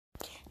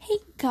Hey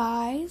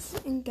guys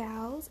and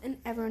gals and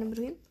everyone in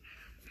between.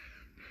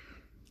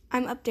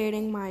 I'm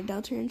updating my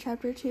Deltarune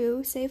Chapter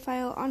 2 save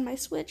file on my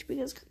Switch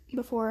because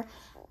before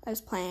I was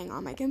playing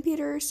on my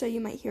computer, so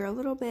you might hear a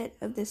little bit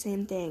of the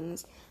same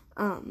things.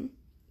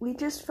 We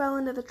just fell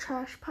into the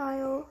trash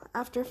pile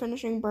after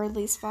finishing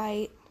Birdley's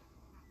fight.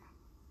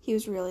 He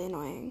was really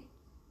annoying.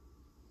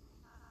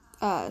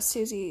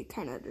 Susie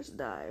kind of just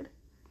died.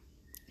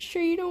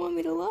 Sure you don't want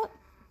me to look?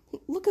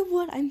 Look at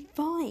what, I'm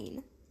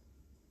fine.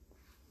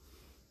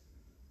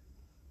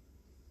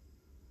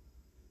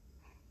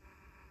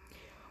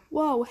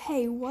 Whoa,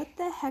 hey, what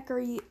the heck are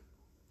you?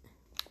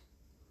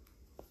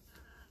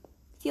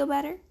 Feel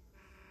better?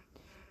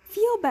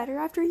 Feel better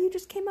after you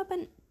just came up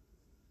and...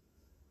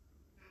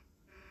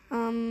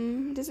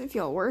 doesn't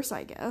feel worse,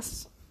 I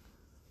guess.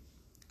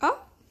 Oh.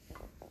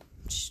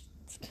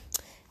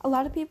 A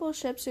lot of people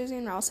ship Susie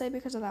and Ralsei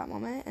because of that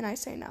moment, and I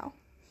say no.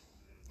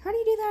 How do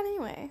you do that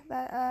anyway?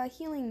 That,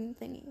 healing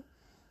thingy.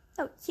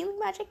 Oh, healing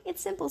magic?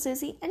 It's simple,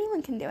 Susie.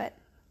 Anyone can do it.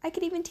 I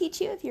could even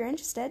teach you if you're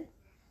interested.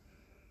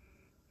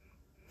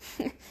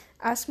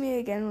 Ask me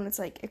again when it's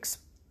like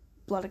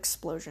blood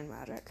explosion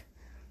magic.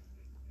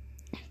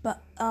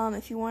 But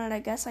if you wanted, I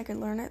guess I could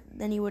learn it.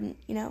 Then you wouldn't,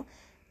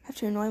 have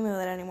to annoy me with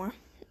it anymore.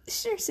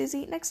 Sure,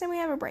 Susie. Next time we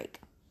have a break.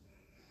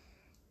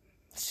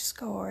 Let's just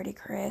go already,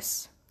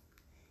 Chris.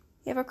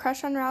 You have a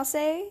crush on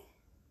Ralsei?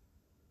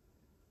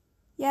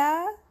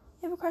 Yeah?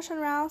 You have a crush on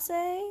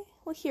Ralsei?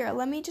 Well, here,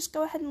 let me just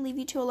go ahead and leave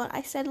you two alone.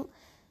 I said...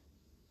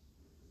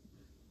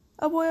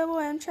 Oh boy,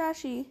 I'm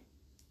trashy.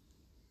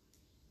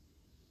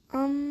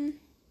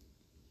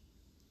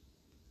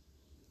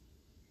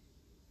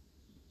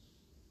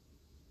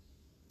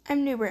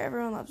 I'm Newbert.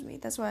 Everyone loves me.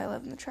 That's why I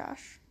live in the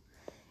trash.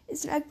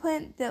 It's an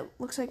eggplant that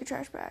looks like a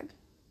trash bag.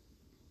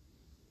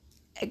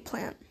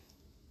 Eggplant.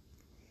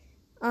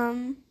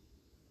 By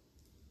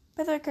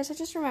the way, Chris, I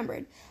just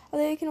remembered.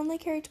 Although you can only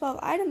carry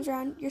 12 items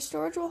around, your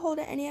storage will hold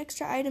any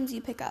extra items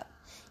you pick up.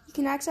 You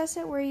can access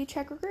it where you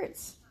check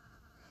recruits.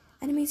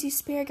 Enemies you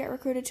spare get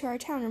recruited to our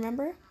town,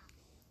 remember?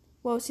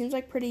 Whoa, seems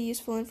like pretty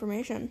useful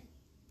information.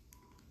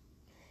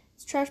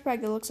 It's a trash bag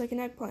that looks like an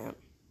eggplant.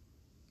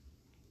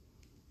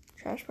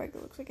 Trash bag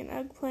that looks like an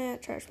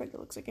eggplant. Trash bag that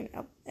looks like an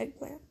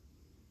eggplant.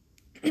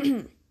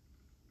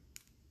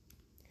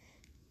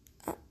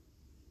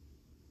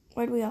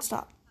 Where do we all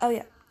stop? Oh,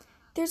 yeah.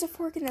 There's a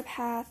fork in the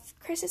path.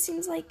 Chris, it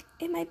seems like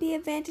it might be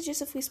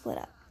advantageous if we split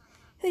up.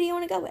 Who do you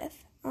want to go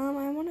with? I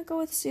want to go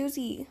with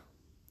Susie.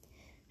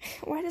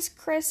 Why does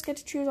Chris get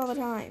to choose all the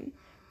time?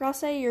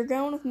 Ralsei, you're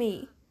going with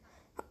me.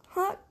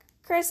 Huh?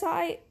 Chris,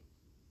 What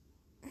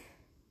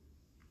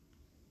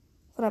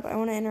up? I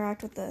want to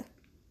interact with the...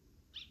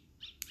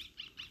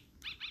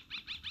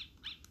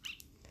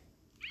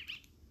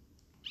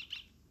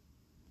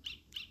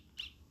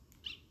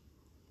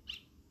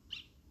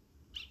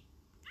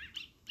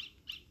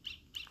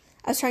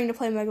 I was trying to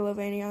play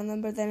Megalovania on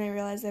them, but then I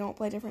realized they don't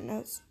play different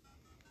notes.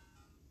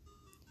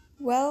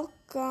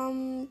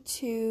 Welcome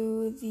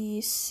to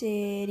the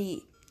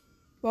city.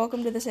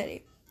 Welcome to the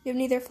city. You have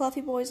neither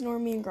fluffy boys nor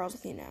mean girls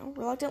with you now.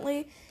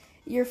 Reluctantly,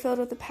 you're filled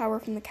with the power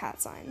from the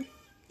cat sign.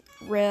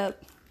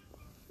 RIP.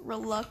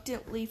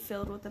 Reluctantly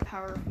filled with the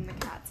power from the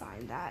cat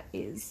sign. That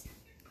is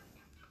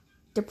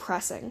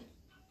depressing.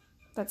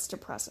 That's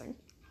depressing.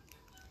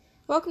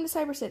 Welcome to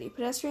Cyber City.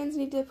 Pedestrians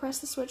need to press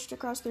the switch to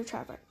cross through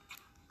traffic.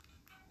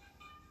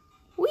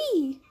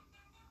 Whee!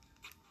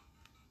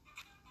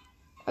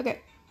 Okay.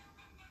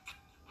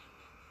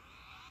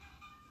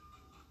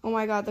 Oh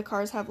my god, the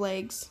cars have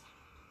legs.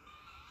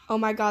 Oh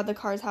my god, the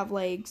cars have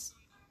legs.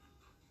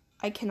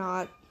 I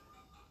cannot.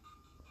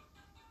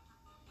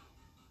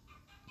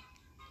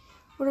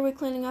 What are we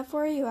cleaning up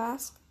for, you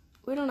ask?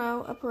 We don't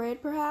know. A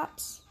parade,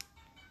 perhaps?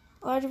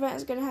 A large event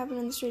is going to happen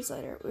in the streets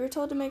later. We were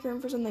told to make room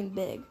for something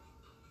big.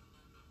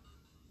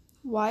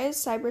 Why is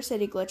Cyber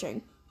City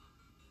glitching?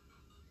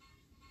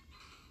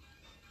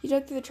 You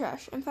dug through the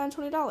trash and found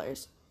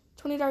 $20.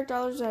 20 dark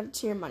dollars added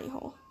to your money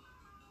hole.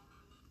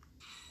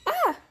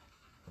 Ah!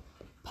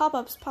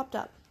 Pop-ups popped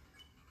up.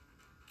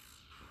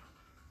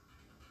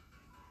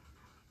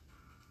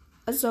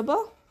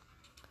 Azobo?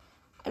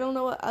 I don't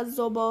know what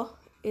Azobo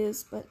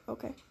is, but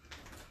okay.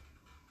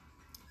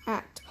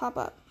 Act. Pop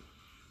up.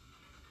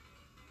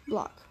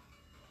 Block.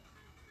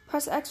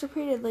 Press X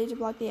repeatedly to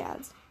block the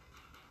ads.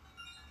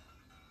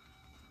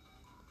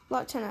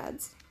 Block 10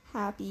 ads.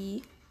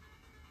 Happy.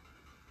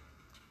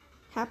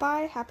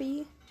 Happy.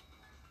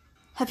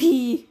 Let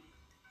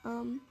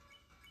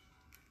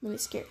me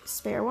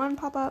spare one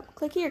pop up.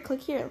 Click here, click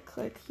here,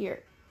 click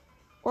here.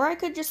 Or I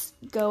could just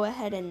go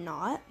ahead and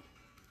not.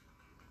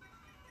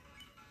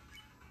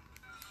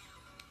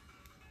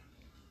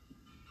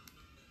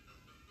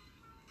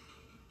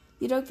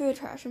 You dug through the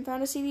trash and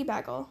found a CD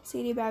bagel.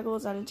 CD bagel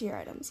is added to your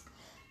items.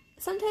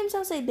 Sometimes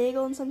I'll say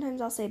bagel and sometimes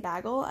I'll say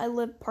bagel. I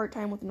live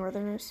part-time with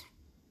Northerners.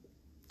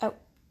 Oh,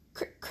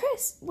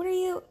 Chris, what are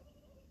you...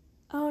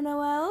 Oh,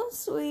 Noelle,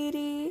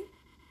 sweetie.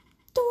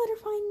 Don't let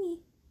her find me.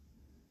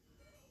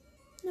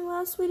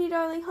 Noelle, sweetie,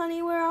 darling,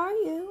 honey, where are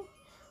you?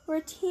 We're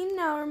a team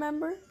now,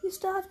 remember? You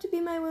still have to be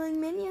my willing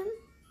minion.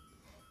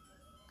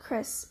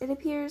 Chris, it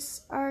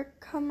appears our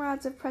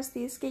comrades have pressed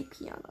the escape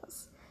key on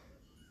us.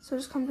 So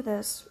just come to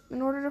this.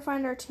 In order to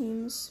find our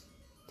teams,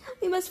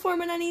 we must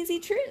form an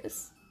uneasy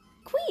truce.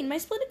 Queen, my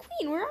splendid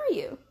queen, where are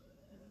you?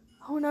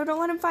 Oh no,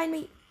 don't let him find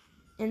me.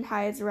 And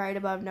hides right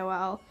above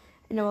Noelle.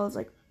 And Noelle's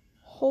like,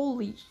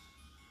 holy...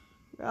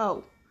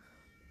 Oh.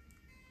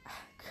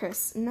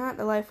 Chris, not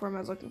the life form I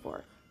was looking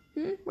for.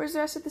 Where's the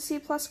rest of the C+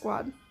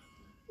 squad?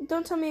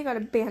 Don't tell me you got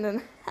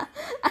abandoned.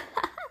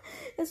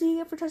 That's what you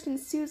get for trusting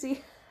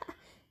Susie.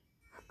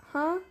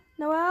 Huh?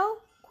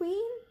 Noelle?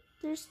 Queen?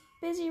 They're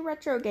busy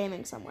retro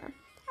gaming somewhere.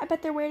 I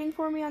bet they're waiting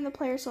for me on the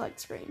player select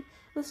screen,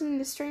 listening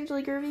to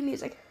strangely groovy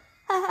music.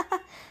 So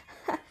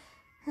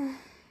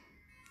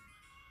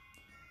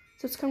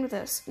let's come to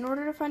this. In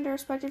order to find our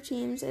respective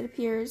teams, it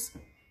appears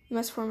you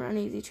must form an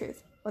uneasy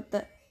truth. What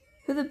the?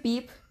 Who the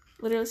beep?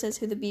 Literally says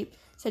who the beep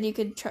said you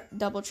could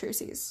double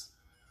truces.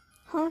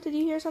 Huh? Did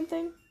you hear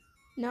something?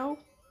 No?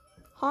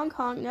 Honk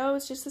honk. No,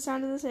 it's just the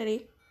sound of the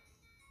city.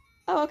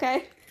 Oh,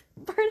 okay.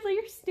 Bardley,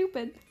 you're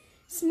stupid.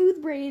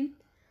 Smooth brain.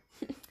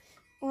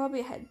 Well, I'll be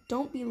ahead.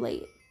 Don't be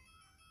late.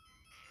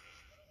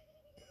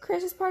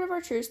 Chris is part of our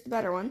truce, the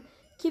better one.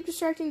 Keep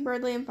distracting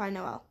Bardley and find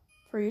Noelle.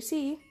 For you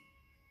see...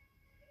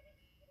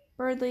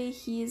 Bardley,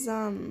 he's,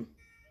 Okay,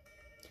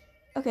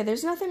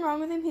 there's nothing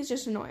wrong with him. He's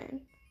just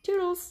annoying.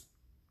 Toodles.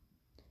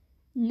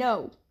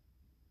 No.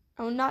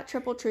 I will not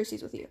triple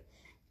truces with you.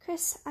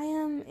 Chris,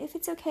 if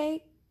it's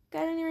okay,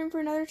 got any room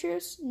for another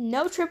truce?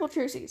 No triple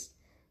truces.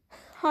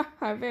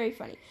 Haha, very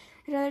funny.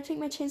 I'd rather take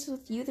my chances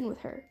with you than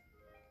with her.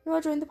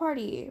 Noelle joined the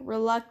party,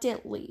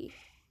 reluctantly.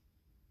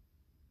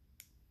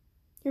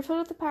 You're filled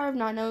with the power of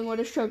not knowing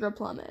what a sugar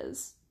plum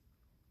is.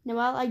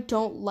 Noelle, I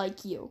don't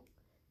like you.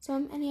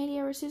 So, any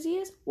idea where Susie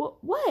is?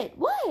 What?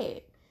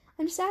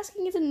 I'm just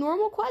asking. It's a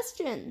normal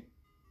question.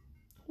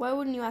 Why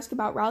wouldn't you ask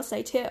about Rouse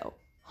too?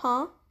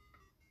 Huh?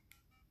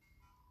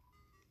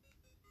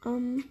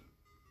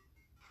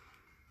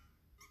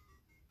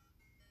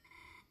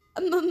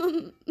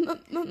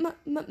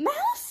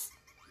 Mouse?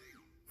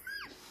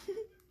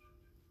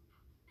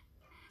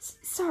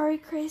 Sorry,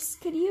 Chris.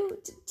 Could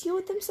you deal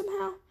with them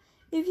somehow?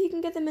 If you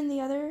can get them in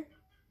the other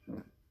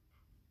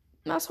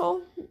mouse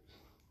hole?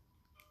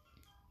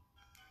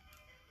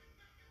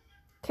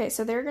 Okay,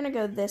 so they're gonna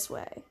go this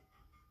way.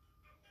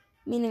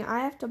 Meaning I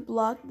have to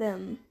block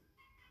them.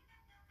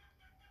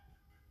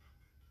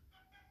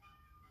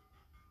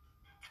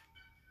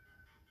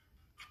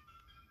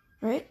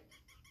 Right?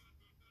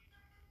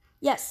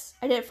 Yes,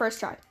 I did it first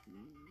try.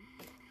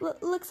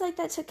 Looks like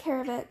that took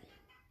care of it.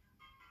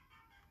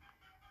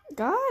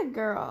 God,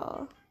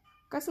 girl.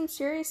 Got some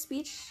serious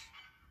speech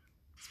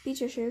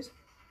issues.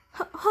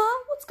 Huh?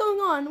 What's going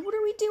on? What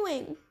are we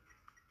doing?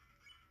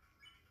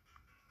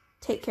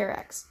 Take care,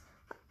 X.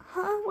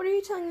 Huh? What are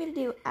you telling me to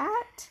do?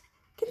 Act?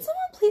 Can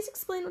someone please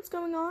explain what's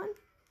going on?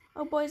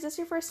 Oh boy, is this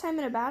your first time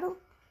in a battle?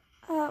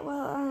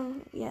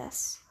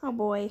 Yes. Oh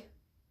boy.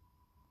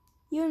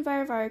 You and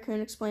Vira-Vira-kun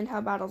explained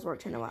how battles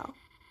work to Noelle.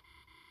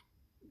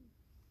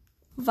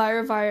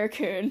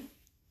 Vira-Vira-kun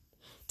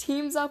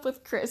teams up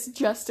with Chris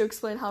just to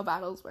explain how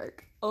battles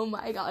work. Oh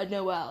my god,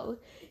 Noelle.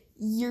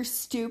 You're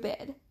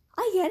stupid.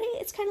 I get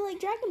it. It's kind of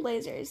like Dragon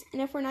Blazers.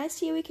 And if we're nice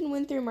to you, we can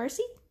win through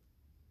mercy?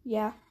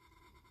 Yeah.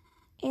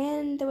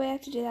 And the way I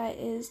have to do that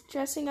is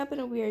dressing up in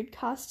a weird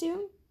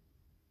costume?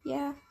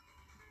 Yeah.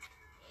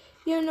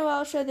 You and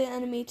Noelle show the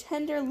enemy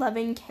tender,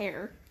 loving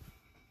care.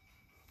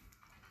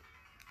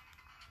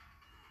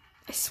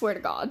 I swear to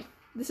God,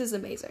 this is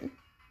amazing.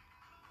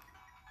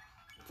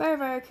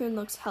 Vira-Vira-kun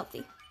looks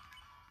healthy.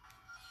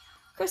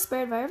 Chris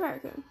spared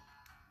Vira-Vira-kun.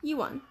 You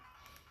won.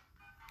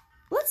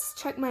 Let's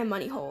check my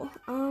money hole.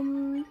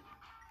 I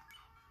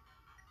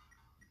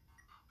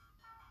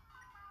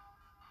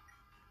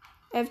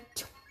have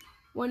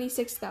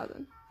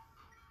 26,000.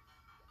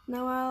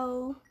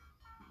 Noelle,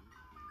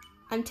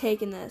 I'm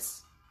taking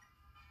this.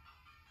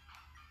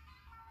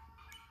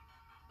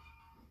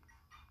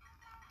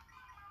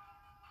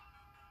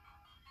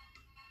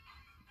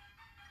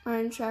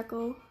 Iron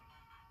Shackle.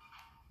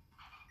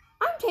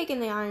 I'm taking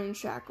the Iron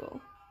Shackle.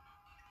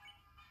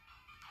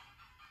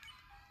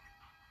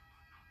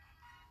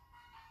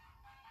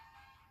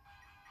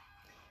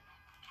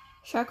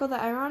 Shackle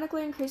that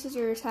ironically increases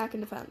your attack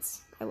and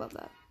defense. I love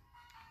that.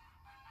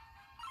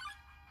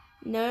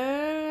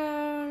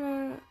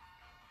 No.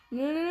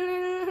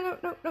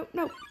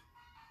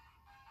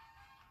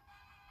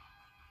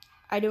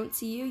 I don't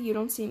see you, you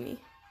don't see me.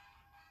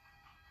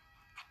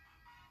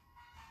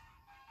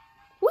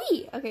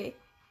 Whee! Okay.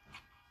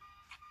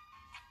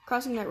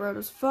 Crossing that road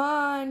was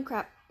fun.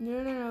 Crap.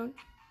 No.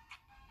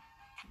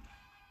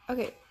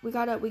 Okay, we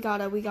gotta.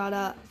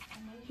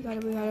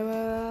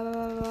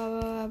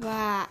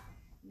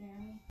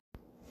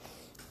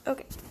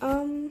 Okay,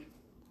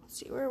 let's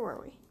see, where were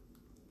we?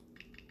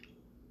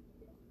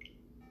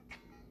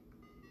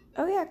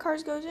 Oh yeah,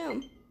 cars go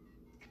zoom.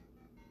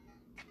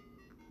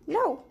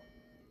 No.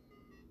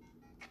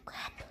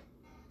 Crap.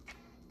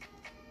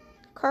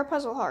 Car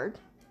puzzle hard.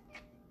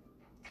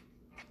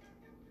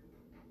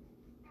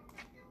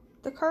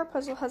 The car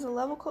puzzle has a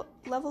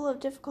level of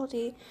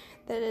difficulty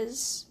that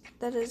is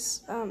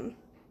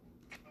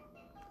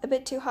a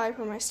bit too high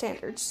for my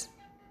standards.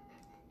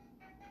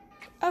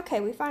 Okay,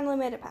 we finally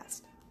made it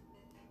past.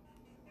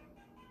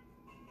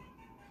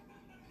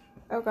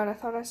 Oh god, I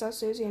thought I saw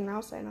Susie and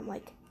Rouse and I'm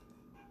like,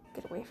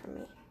 get away from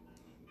me.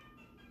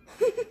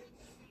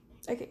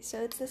 Okay,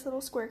 so it's this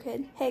little square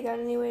kid. Hey, got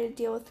any way to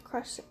deal with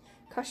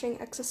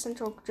crushing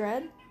existential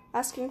dread?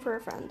 Asking for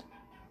a friend.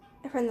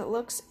 A friend that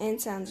looks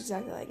and sounds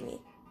exactly like me.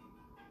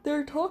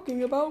 They're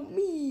talking about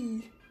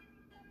me!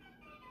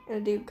 And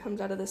a dude comes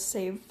out of the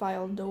save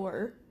file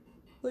door.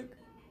 Like,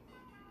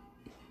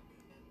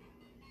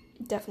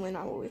 definitely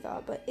not what we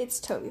thought, but it's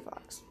Toby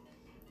Fox.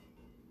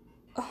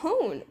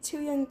 Ahone!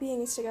 2 young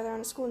beings together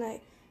on a school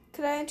night.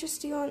 Could I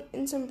interest you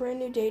in some brand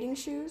new dating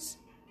shoes?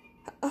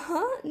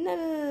 Uh-huh?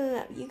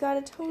 No. You got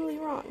it totally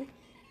wrong.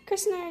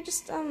 Chris and I are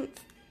just,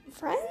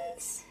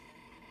 friends?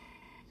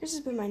 Chris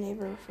has been my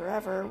neighbor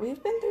forever.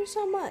 We've been through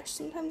so much.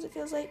 Sometimes it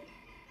feels like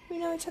we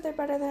know each other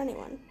better than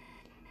anyone.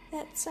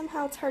 Yet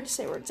somehow it's hard to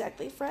say we're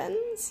exactly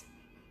friends.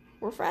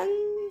 We're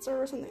friends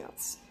or something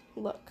else.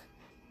 Look,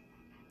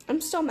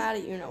 I'm still mad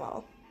at you,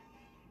 Noelle.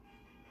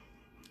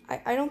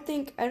 I don't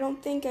think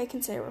I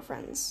can say we're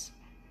friends.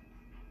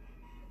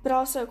 But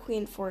also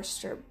Queen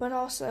Forrester. But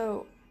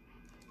also,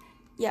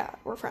 yeah,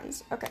 we're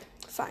friends. Okay,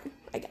 fine,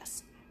 I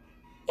guess.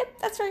 Yep,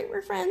 that's right,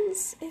 we're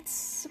friends. It's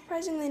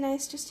surprisingly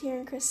nice just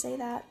hearing Chris say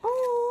that.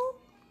 Aww.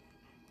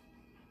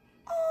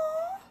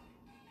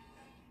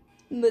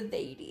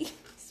 Milady.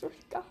 Swear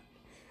to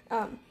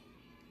God.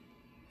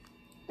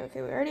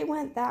 Okay, we already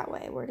went that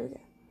way. Where do we go?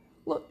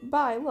 Look.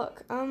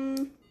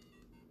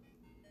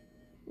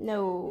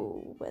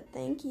 No, but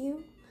thank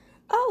you.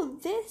 Oh,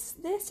 this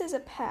is a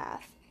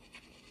path.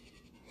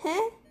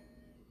 Huh?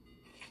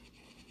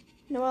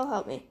 Noelle,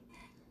 help me.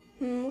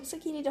 Looks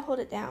like you need to hold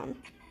it down.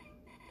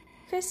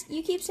 Chris,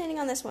 you keep standing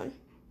on this one.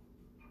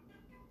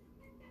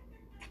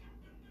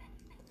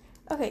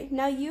 Okay,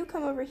 now you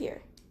come over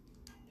here.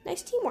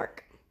 Nice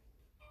teamwork.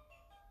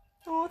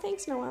 Oh,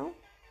 thanks, Noelle.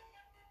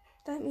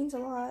 That means a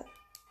lot.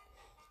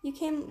 You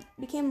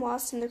became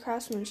lost in the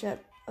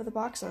craftsmanship of the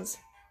boxes.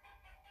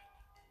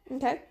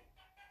 Okay.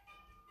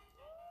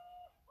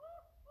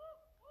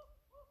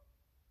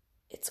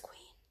 It's Queen.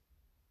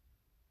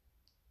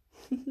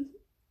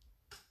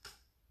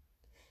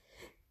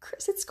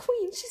 Chris, it's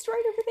Queen. She's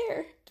right over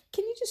there.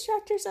 Can you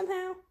distract her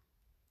somehow?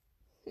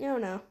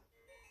 No.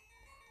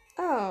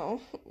 Oh.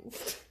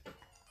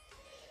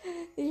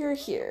 You're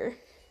here.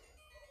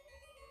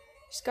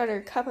 She's got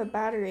her cup of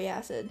battery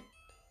acid.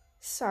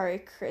 Sorry,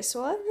 Chris.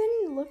 Well, I've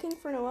been looking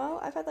for Noelle.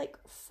 I've had like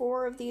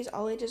 4 of these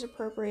all ages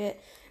appropriate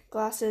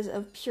glasses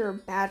of pure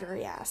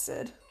battery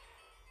acid.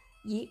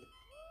 Yeet.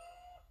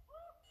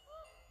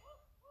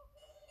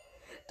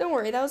 Don't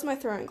worry, that was my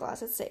throwing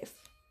glass. It's safe.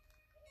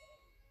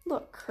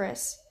 Look,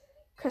 Chris.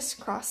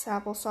 Crisscross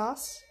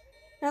applesauce.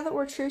 Now that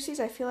we're trucies,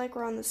 I feel like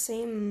we're on the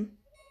same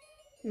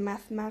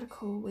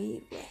mathematical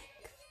wavelength.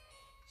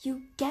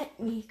 You get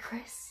me,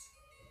 Chris.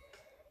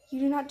 You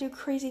do not do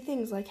crazy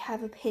things like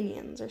have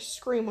opinions or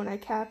scream when I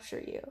capture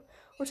you,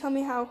 or tell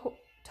me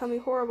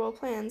horrible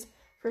plans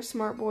for a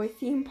smart boy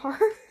theme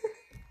park.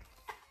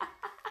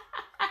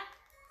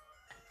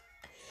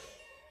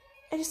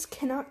 I just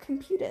cannot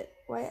compute it.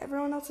 Why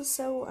everyone else is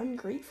so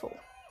ungrateful.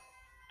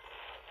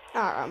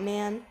 Oh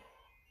man.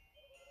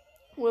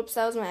 Whoops,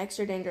 that was my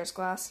extra dangerous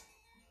glass.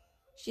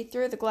 She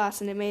threw the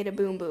glass and it made a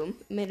boom boom.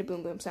 It made a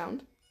boom boom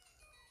sound.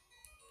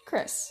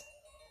 Chris,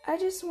 I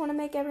just want to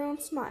make everyone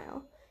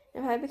smile.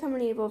 If I become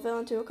an evil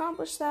villain to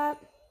accomplish that,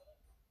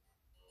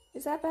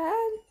 is that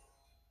bad?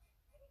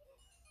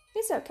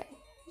 It's okay.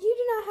 You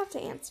do not have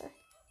to answer.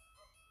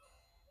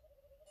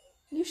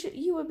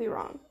 You would be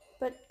wrong.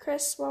 But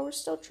Chris, while we're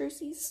still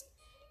trucies,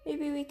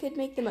 maybe we could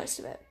make the most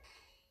of it.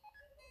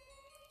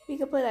 We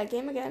could play that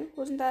game again.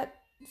 Wasn't that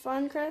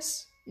fun,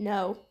 Chris?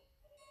 No.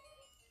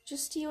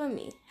 Just you and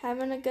me,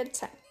 having a good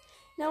time.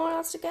 No one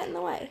else to get in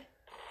the way.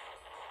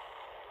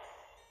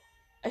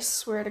 I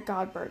swear to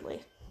God,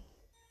 Birdley.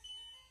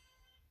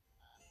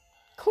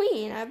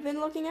 Queen, I've been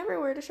looking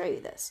everywhere to show you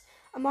this.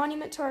 A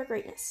monument to our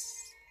greatness.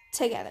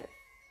 Together.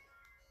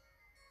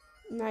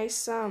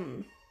 Nice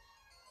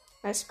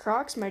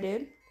Crocs, my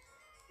dude.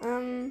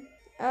 How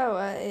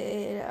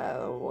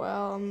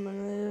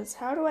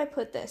do I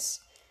put this?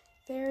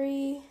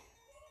 Very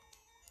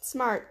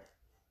smart.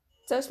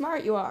 So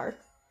smart you are.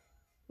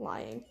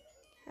 Lying.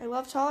 I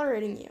love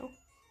tolerating you.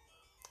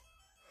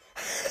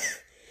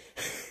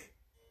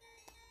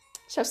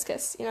 Chef's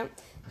kiss, you know.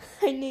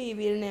 I knew you'd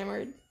be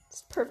enamored.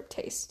 It's perfect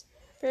taste.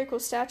 Very cool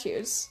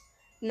statues.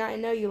 Now I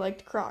know you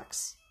liked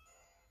Crocs.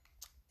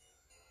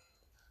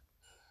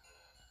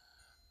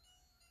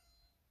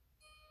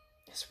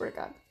 I swear to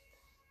God.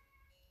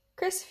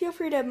 Chris, feel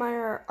free to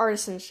admire our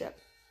artisanship.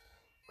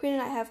 Queen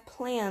and I have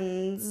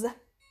plans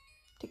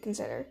to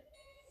consider.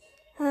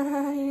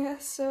 Yeah,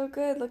 so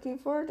good. Looking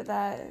forward to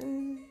that.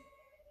 Yum,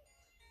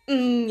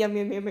 yum,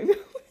 yum, yum, yum.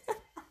 I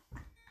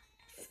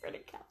swear to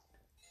God.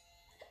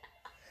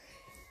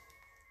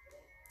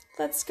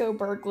 Let's go,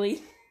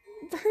 Berkeley.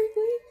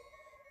 Berkeley?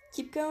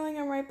 Keep going,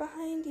 I'm right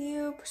behind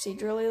you.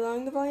 Procedurally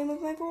lowering the volume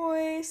of my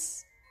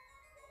voice.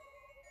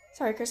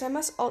 Sorry, Chris, I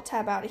must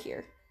Alt-Tab out of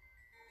here.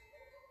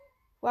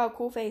 Wow,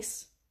 cool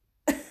face.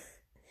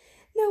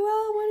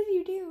 Noelle, what did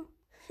you do?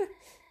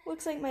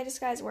 Looks like my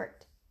disguise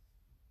worked.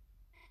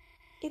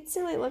 It's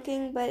silly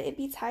looking, but it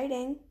beats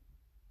hiding.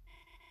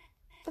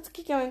 Let's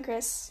keep going,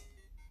 Chris.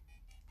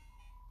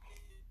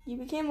 You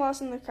became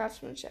lost in the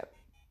craftsmanship.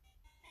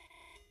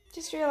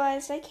 Just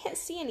realized I can't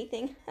see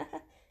anything.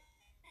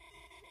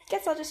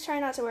 Guess I'll just try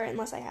not to wear it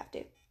unless I have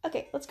to.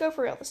 Okay, let's go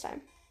for real this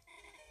time.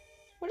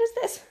 What is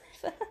this?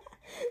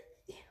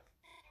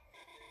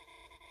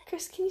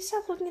 Chris, can you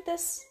stop looking at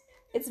this?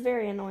 It's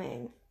very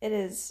annoying. It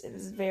is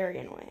very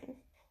annoying.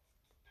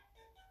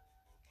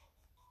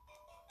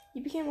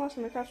 You became lost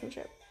in the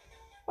craftsmanship.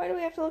 Why do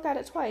we have to look at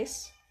it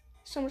twice?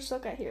 So much to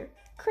look at here.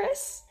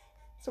 Chris?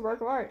 It's a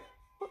work of art.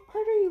 What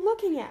art are you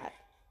looking at?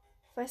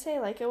 If I say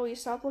I like it, will you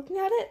stop looking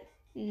at it?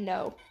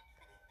 No.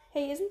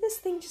 Hey, isn't this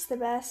thing just the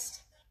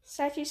best?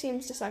 Statue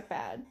seems to suck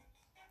bad.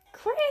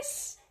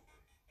 Chris!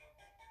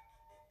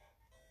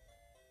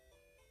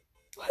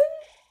 What?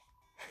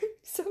 I'm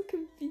so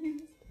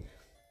confused.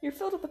 You're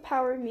filled with the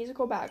power of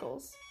musical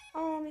bagels.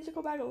 Oh,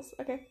 musical bagels.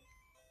 Okay.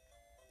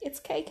 It's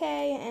KK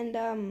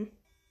and,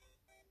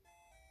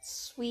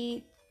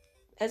 sweet,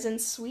 as in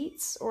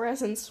sweets, or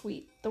as in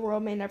sweet. The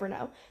world may never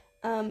know.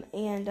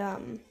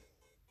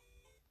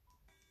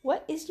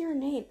 What is your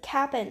name?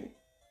 Cap'n.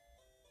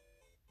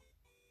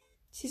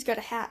 She's got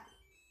a hat.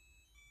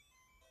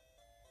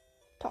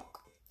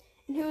 Talk.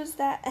 And who is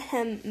that?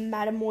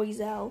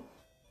 Mademoiselle.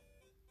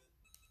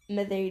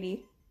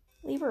 M'lady.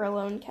 Leave her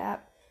alone,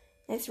 Cap.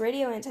 Nice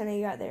radio antenna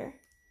you got there.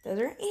 Those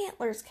are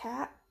antlers,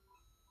 Cap.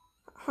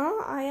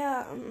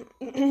 Huh?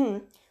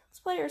 Let's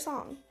play your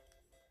song.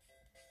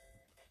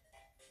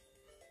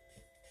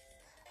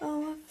 Oh,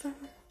 what fun.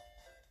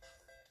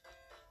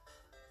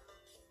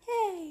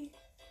 Hey!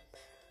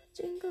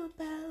 Jingle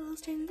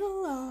bells,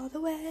 jingle all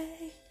the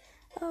way.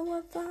 Oh,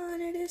 what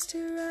fun it is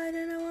to ride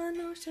in a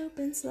one-horse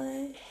open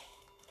sleigh.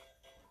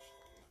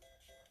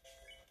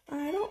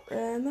 I don't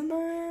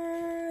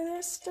remember the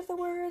rest of the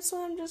words,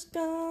 so I'm just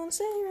gonna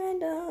say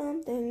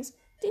random things.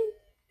 Ding.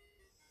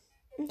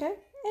 Okay.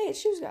 Hey,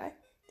 it's Shoes Guy.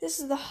 This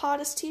is the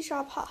hottest tea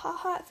shop.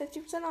 Hot.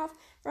 50% off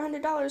for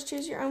 $100.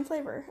 Choose your own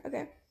flavor.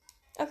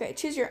 Okay,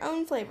 choose your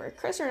own flavor.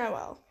 Chris or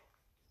Noelle?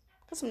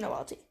 Got some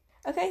Noelle tea.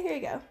 Okay, here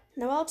you go.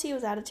 Noelle tea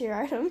was added to your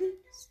items.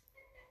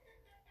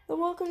 But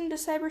welcome to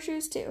Cyber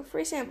Shoes 2.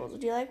 Free samples.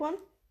 Would you like one?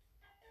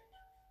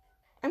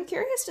 I'm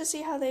curious to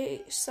see how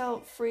they sell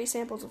free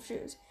samples of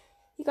shoes.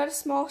 You got a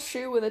small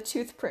shoe with a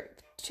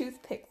toothpick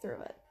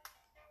through it.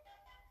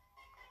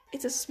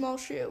 It's a small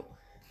shoe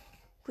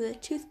with a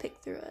toothpick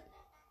through it.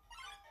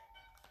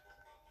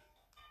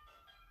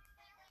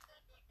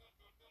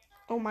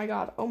 Oh my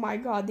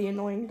god, the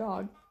annoying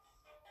dog.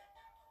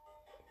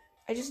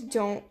 I just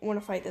don't want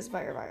to fight this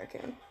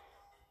Raccoon.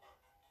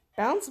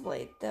 Bounce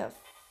Blade,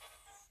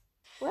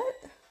 what?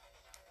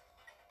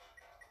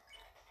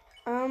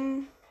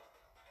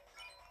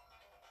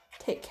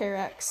 Take care,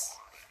 X.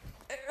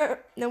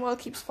 Noelle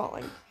keeps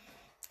falling.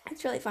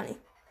 It's really funny.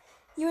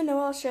 You and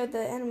Noelle showed the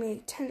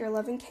enemy tender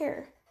love and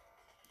care.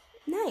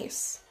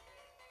 Nice.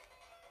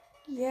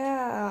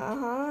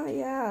 Yeah,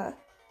 yeah.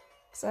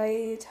 'Cause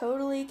I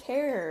totally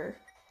care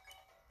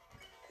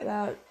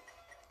about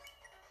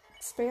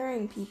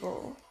sparing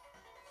people.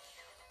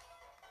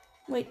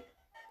 Wait.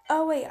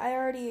 Oh, wait. I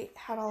already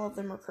had all of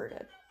them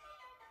recruited.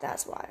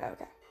 That's why.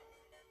 Okay.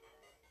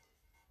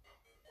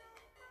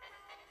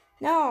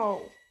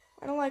 No.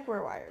 I don't like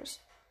wear wires.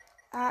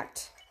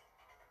 Act.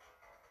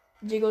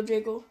 Jiggle,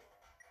 jiggle.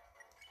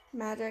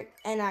 Magic.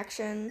 And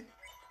action.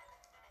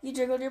 You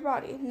jiggled your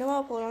body.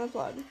 Noelle pulled on the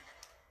plug.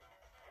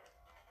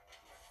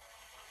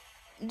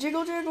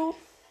 Jiggle, jiggle.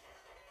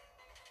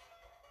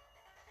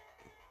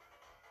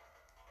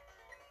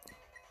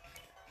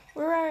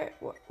 Wear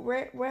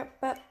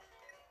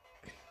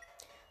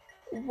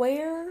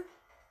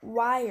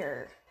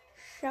wire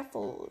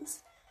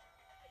shuffles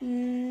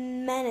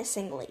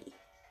menacingly.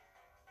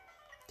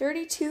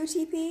 32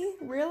 TP?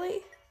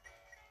 Really?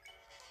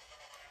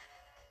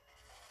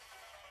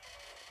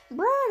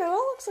 Bruh, Noelle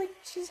looks like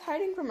she's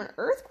hiding from an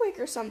earthquake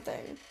or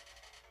something.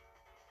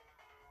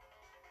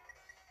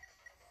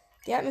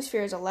 The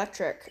atmosphere is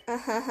electric.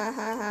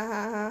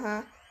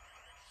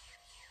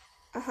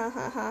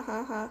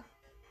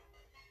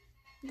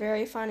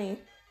 Very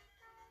funny.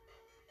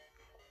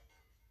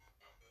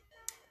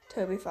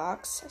 Toby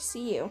Fox, I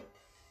see you.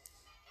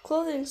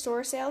 Clothing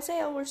store,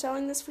 sale. We're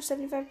selling this for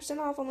 75%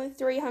 off, only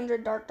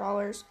 $300 dark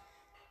dollars.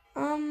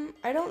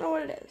 I don't know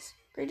what it is.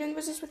 Great doing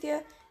business with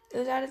you. It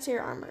was added to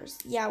your armors.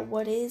 Yeah,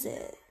 what is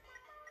it?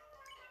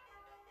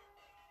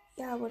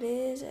 Yeah, what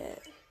is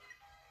it?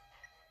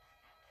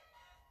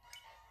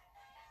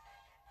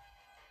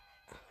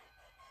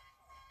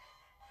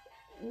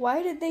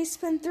 Why did they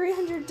spend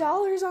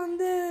 $300 on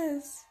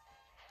this?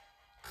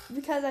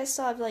 Because I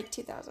still have like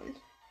 2,000.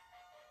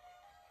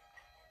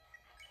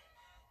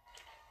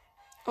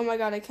 Oh my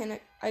god, I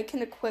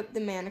can equip the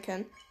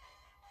mannequin.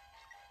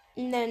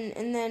 And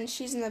then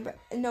she's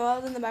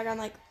Noelle's in the background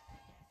like,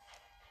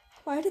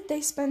 why did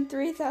they spend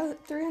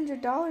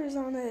 $300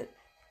 on it?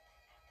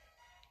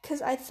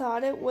 Because I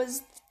thought it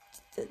was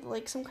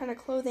like some kind of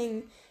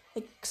clothing,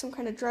 like some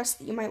kind of dress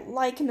that you might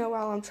like,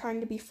 Noelle. I'm trying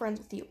to be friends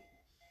with you.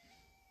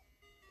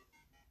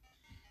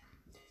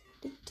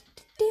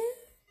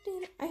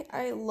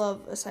 I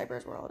love A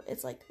Cyber's World.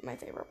 It's like my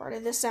favorite part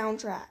of the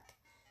soundtrack.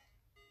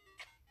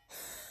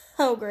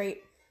 Oh,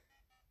 great.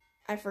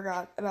 I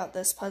forgot about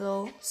this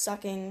puzzle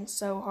sucking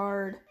so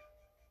hard.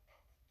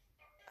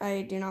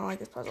 I do not like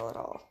this puzzle at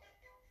all.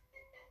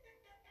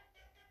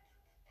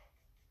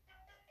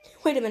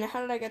 Wait a minute,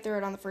 how did I get through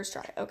it on the first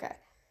try? Okay.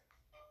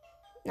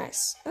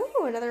 Nice.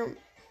 Oh, another...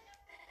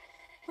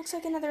 Looks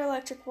like another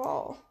electric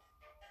wall.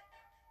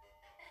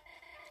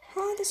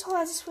 Huh, this hole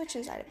has a switch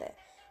inside of it.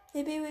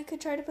 Maybe we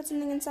could try to put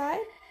something inside?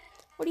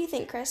 What do you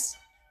think, Chris?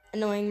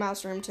 Annoying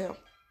mouse room, too.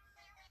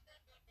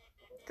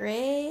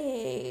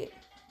 Great.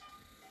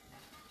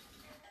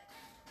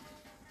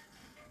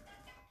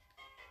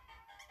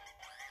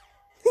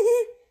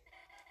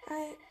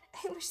 I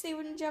wish they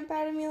wouldn't jump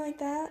out at me like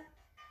that.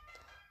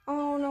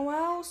 Oh,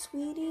 Noelle,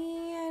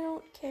 sweetie, I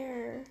don't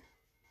care.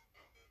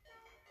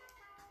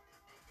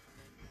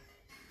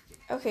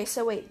 Okay,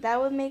 so wait, that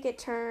would make it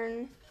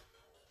turn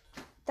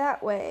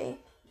that way.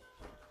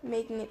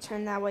 Making it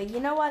turn that way.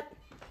 You know what?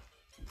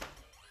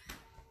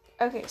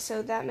 Okay,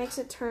 so that makes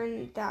it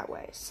turn that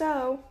way.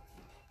 So,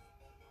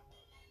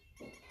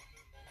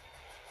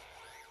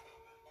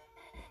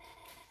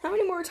 how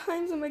many more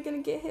times am I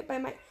going to get hit by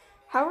my...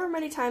 However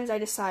many times I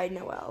decide,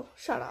 Noelle.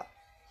 Shut up.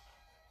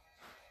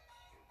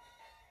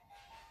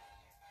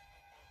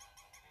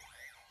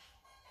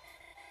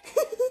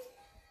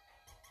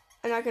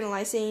 I'm not going to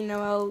lie, seeing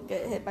Noelle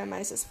get hit by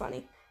mice is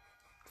funny.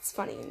 It's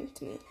funny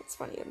to me. It's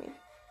funny to me.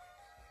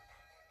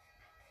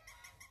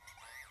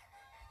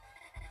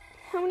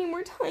 How many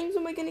more times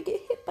am I going to get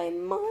hit by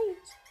mice?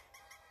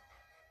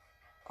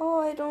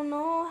 Oh, I don't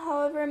know.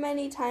 However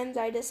many times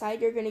I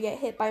decide you're going to get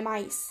hit by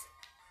mice.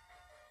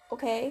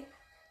 Okay?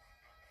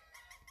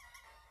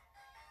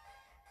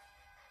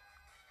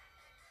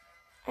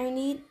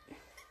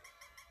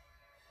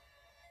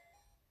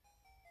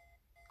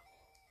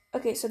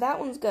 Okay, so that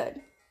one's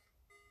good.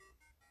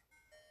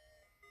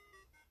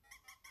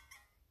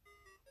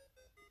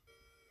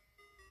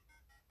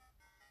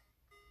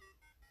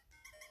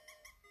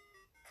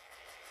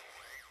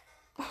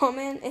 Oh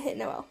man, it hit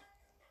Noelle.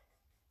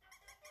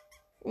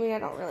 I mean, I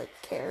don't really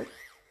care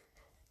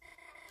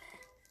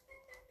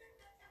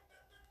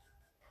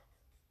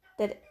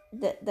that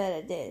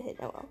it did hit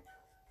Noelle.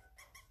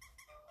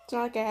 It's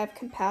not like I have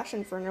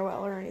compassion for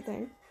Noelle or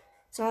anything.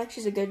 It's not like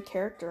she's a good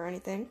character or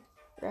anything,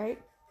 right?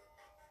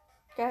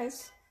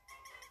 Guys?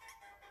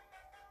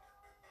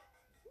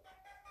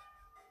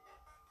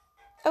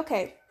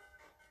 Okay.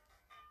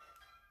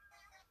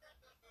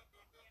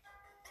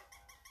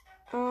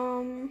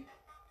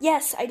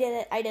 Yes, I did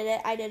it.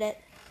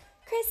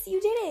 Chris,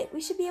 you did it.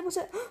 We should be able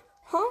to...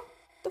 Huh?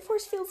 The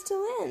force field's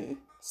still in.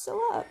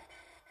 Still up.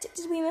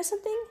 Did we miss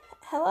something?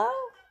 Hello?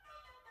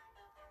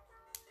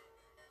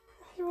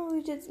 I wonder what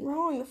we did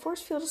wrong. The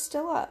force field is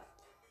still up.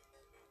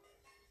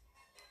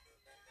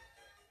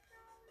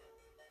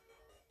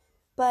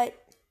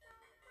 But...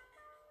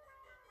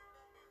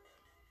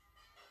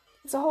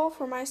 it's a hole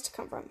for mice to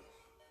come from.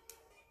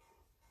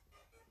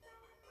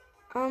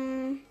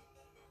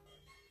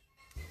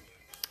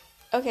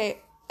 Okay,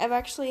 I've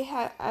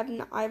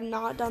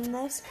not done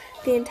this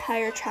the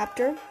entire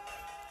chapter.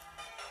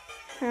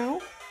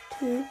 How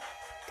to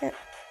get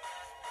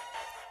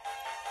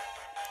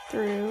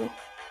through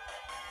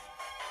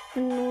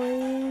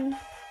annoying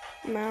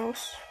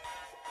mouse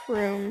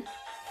room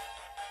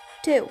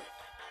 2.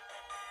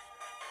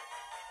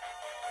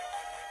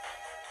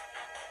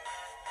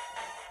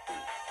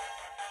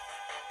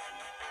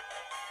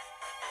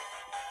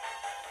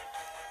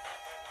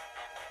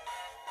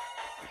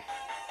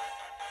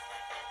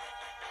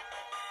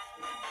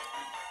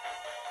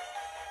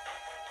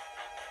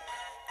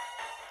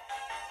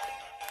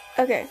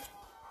 Okay.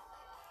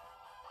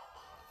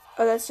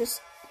 Oh, that's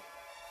just...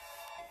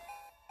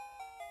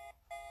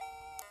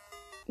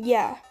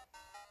 yeah.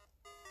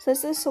 So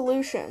that's the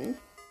solution.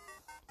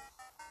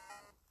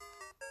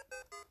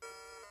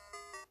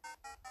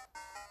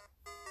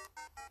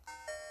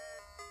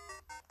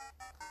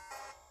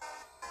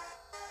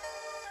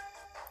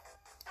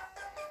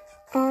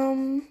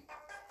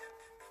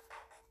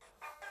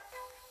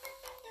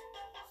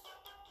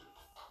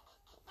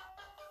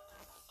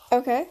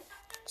 Okay.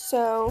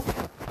 So...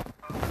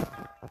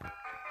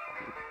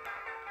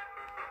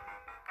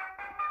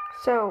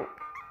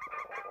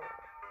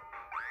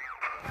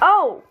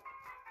 oh!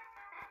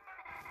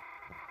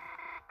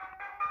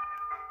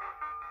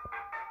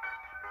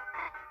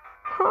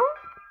 Huh?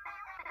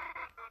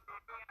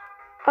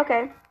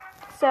 Okay,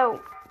 so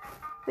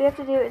we have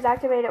to do is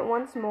activate it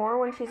once more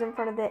when she's in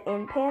front of the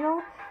in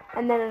panel,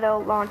 and then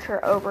it'll launch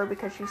her over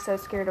because she's so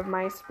scared of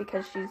mice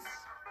because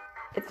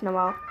it's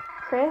Noelle.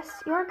 Chris,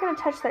 you aren't going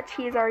to touch that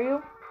cheese, are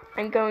you?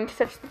 I'm going to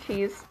touch the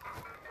cheese.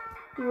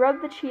 You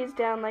rub the cheese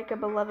down like a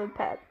beloved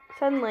pet.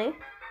 Suddenly,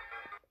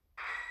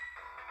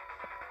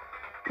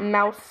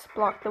 mouse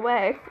blocked the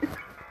way.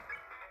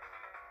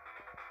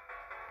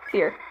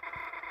 Fear.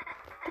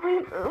 The way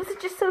it moves is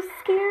just so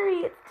scary.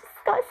 It's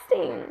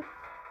disgusting.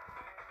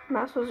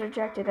 Mouse was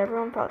rejected.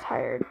 Everyone felt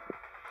tired.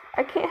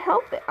 I can't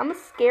help it. I'm a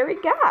scary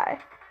guy.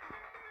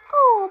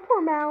 Oh,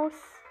 poor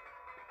mouse.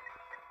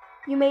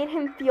 You made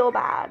him feel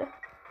bad.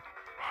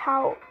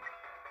 How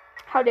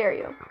dare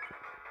you?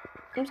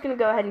 I'm just gonna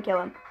go ahead and kill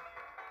him.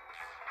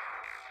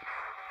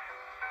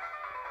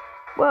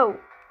 Whoa.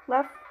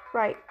 Left,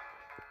 right.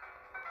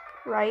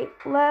 Right,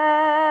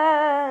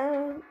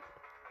 left.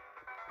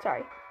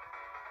 Sorry.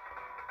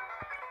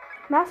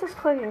 Mouse's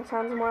clicking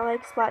sounds more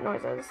like splat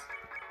noises.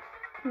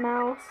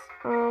 Mouse,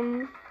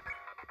 Noelle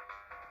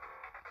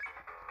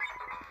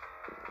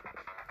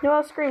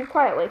screamed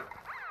quietly.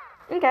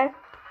 Okay.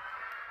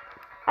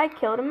 I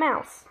killed a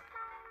mouse.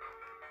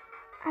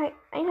 I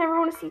never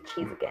want to see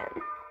cheese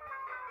again.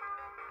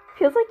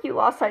 Feels like you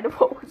lost sight of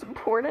what was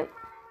important.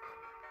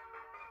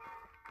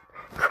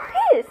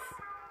 Chris!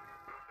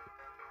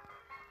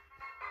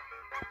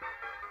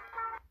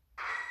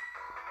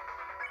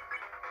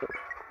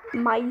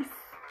 Mice.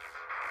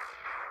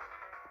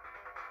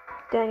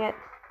 Dang it.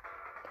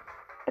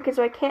 Okay,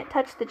 so I can't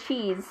touch the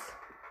cheese.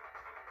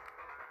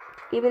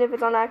 Even if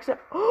it's on accident.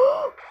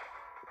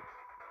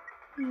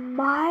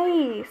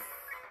 Mice!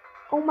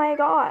 Oh my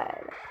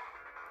god.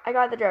 I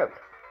got the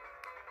joke.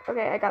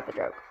 Okay, I got the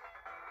joke.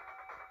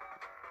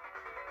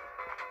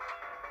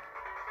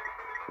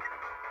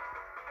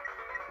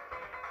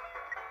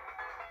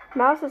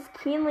 Mouse is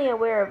keenly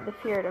aware of the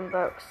fear it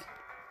invokes.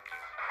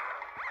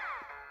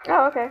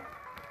 Oh, okay.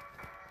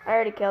 I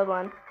already killed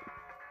one.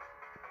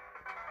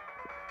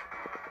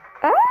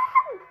 Ah!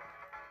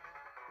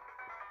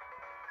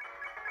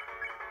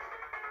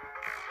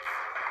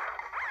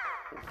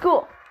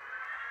 Cool.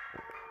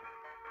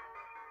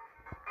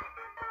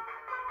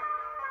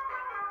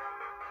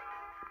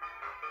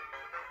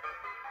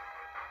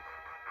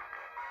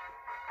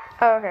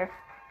 Oh, okay.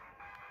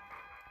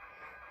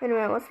 Wait a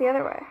minute, what's the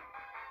other way?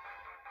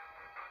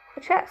 A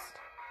chest.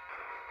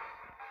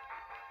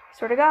 I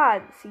swear to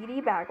God,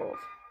 CD Baggles.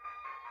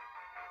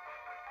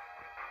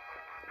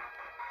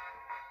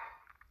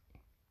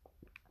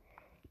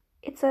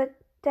 It's a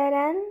dead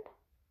end?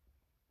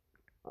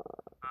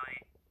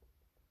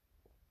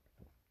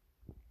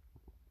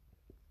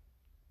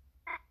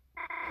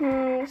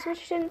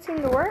 Switch didn't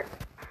seem to work.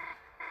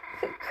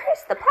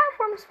 Chris, the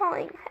platform's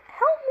falling.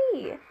 Help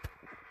me.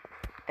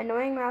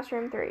 Annoying Mouse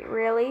Room 3.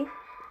 Really?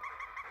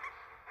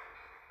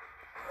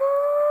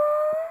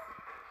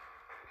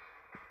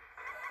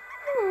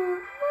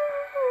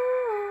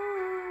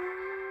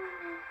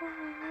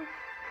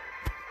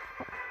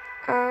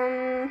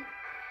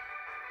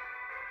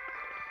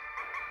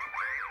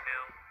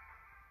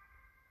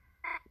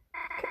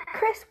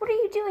 Chris, what are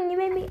you doing? You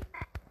made me...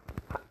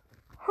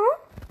 Huh?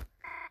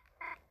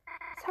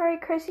 Sorry,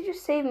 Chris, you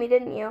just saved me,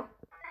 didn't you?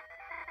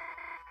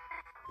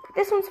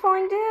 This one's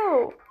falling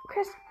too.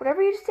 Chris,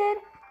 whatever you just did,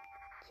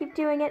 keep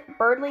doing it.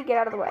 Birdly, get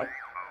out of the way.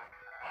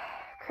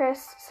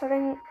 Chris,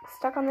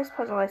 stuck on this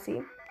puzzle, I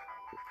see.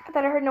 I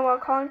thought I heard Noelle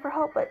calling for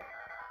help, but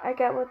I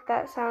get what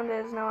that sound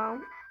is,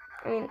 Noelle.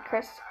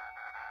 Chris,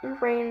 your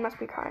brain must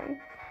be crying.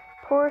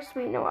 Poor,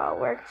 sweet Noelle,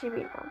 where could she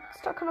be now?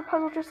 Stuck on a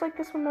puzzle just like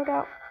this one, no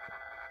doubt.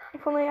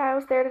 If only I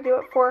was there to do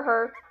it for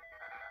her.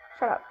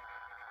 Shut up.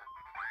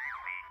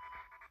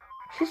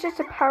 She's just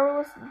a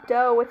powerless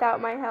doe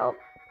without my help.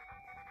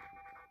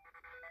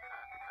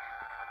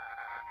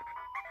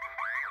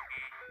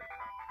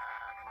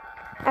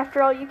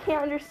 After all, you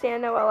can't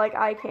understand Noelle like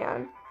I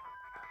can.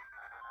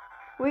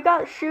 We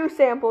got shoe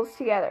samples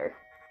together.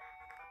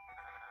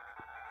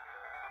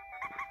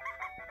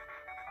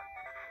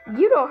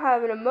 You don't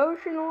have an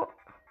emotional...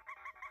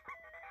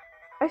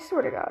 I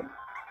swear to God.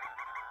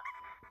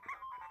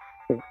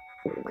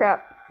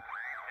 Crap.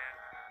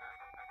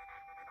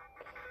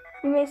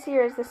 You may see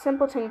her as the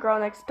simpleton girl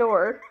next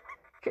door.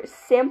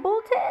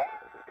 Simpleton?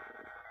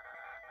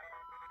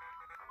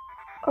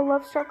 A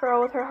love-struck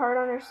girl with her heart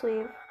on her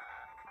sleeve.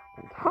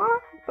 Huh?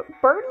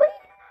 Birdly?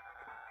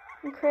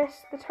 And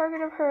Chris, the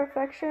target of her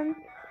affection,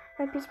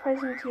 might be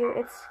surprising to you.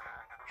 It's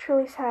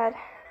truly sad.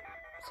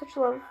 Such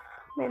love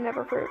may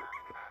never fruit.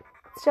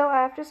 Still,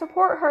 I have to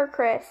support her,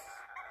 Chris.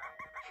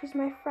 She's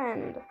my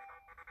friend.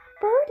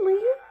 Birdly?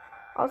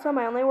 Also,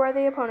 my only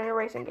worthy opponent in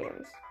racing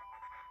games.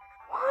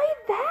 Why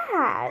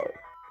that?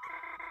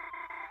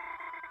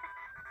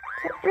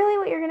 Is that really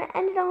what you're going to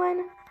end it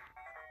on?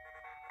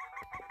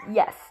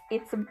 Yes,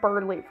 it's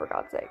Birdly, for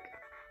God's sake.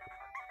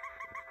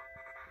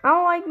 I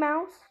don't like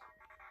mouse.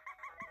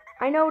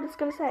 I know what it's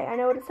going to say. I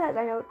know what it says.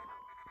 I don't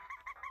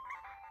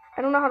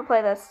know how to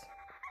play this.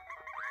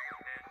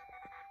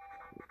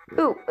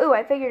 Ooh,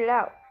 I figured it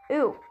out.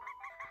 Ooh.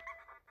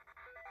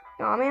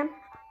 Aw, man.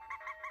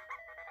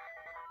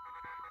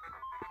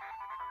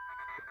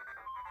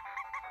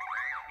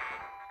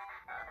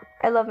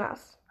 I love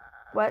mouse.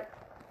 What?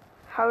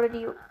 How did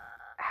you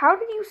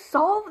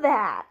solve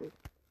that?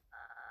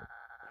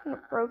 A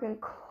broken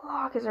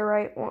clock is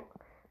right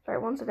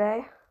once a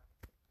day.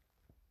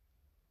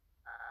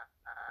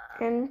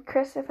 And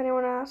Chris, if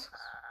anyone asks,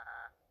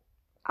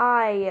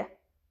 I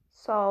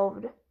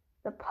solved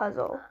the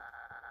puzzle.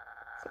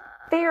 It's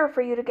fair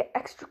for you to get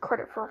extra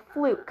credit for a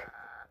fluke.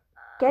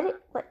 Get it?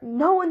 Let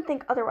no one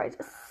think otherwise,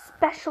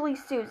 especially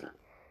Susie.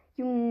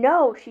 You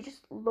know she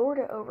just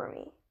lorded it over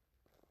me.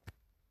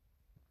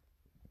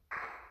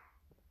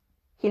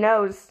 He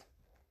knows.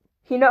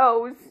 He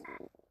knows.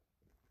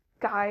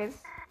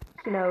 Guys,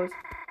 he knows.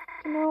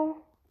 You know,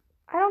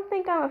 I don't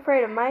think I'm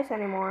afraid of mice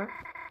anymore.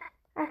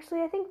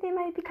 Actually, I think they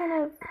might be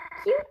kind of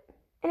cute.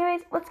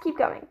 Anyways, let's keep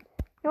going.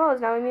 Noelle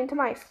is now immune to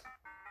mice.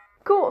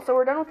 Cool, so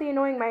we're done with the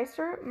annoying mouse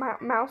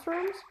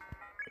rooms.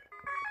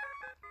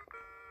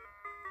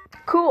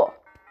 Cool.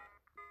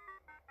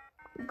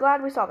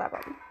 Glad we saw that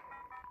problem.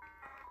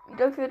 You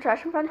dug through the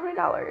trash and found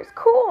 $20.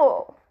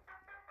 Cool.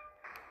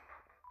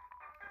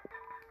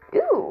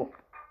 Ooh.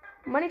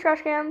 Money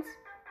trash cans.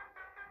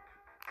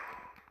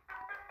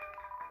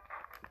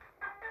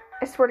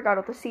 I swear to God,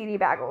 with the CD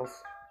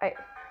bagels.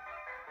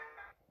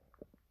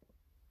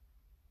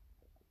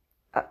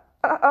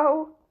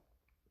 Uh-oh.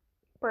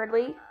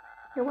 Birdly.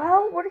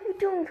 Noelle, what are you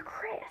doing to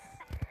Chris?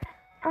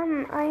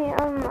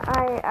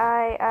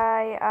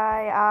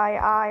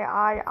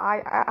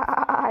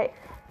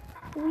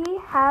 We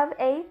have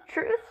a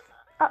truce?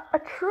 A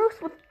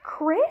truce with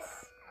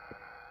Chris?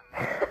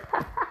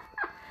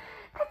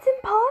 That's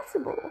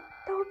impossible.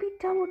 That would be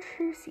double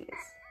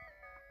truces.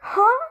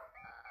 Huh?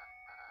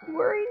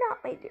 Worry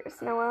not, my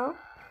dearest Noelle.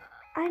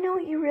 I know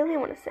what you really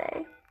want to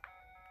say.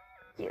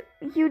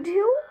 You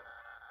do?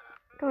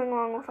 Going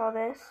along with all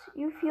this,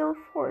 you feel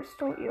forced,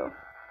 don't you?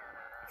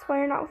 That's why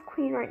you're not with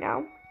Queen right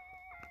now.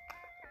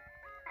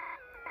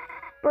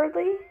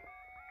 Birdly,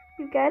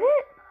 you get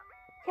it?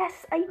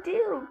 Yes, I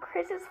do.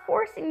 Chris is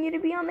forcing you to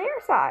be on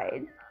their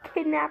side.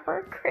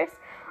 Kidnapper, Chris,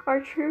 our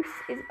truce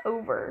is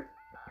over.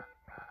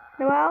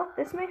 Noelle,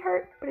 this may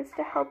hurt, but it's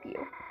to help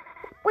you.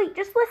 Wait,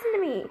 just listen to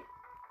me.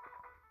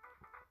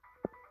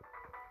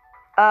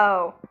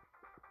 Oh.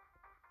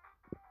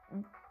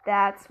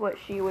 That's what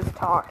she was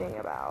talking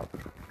about.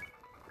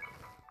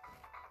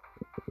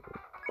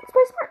 Let's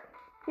play smart.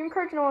 You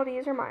encouraged Noelle to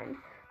use her mind.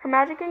 Her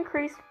magic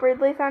increased.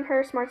 Birdly found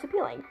her smarts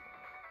appealing.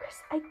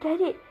 Chris, I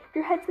get it.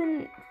 Your head's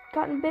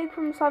gotten big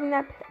from solving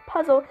that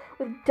puzzle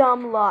with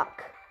dumb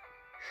luck.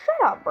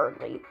 Shut up,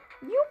 Birdly.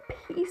 You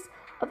piece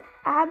of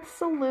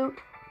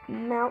absolute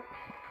mount.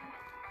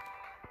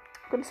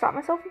 I'm gonna stop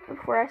myself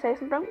before I say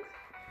some things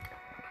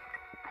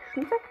I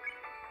shouldn't say.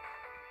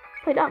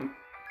 Play dumb.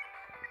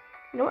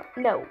 You know what?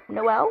 No.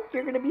 Noelle,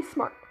 you're gonna be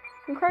smart.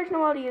 Encourage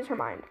Noelle to use her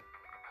mind.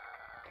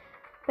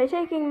 By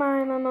taking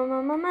my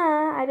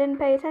I didn't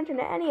pay attention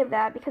to any of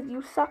that because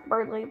you suck,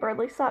 Birdly.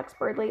 Birdly sucks.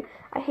 Birdly,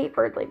 I hate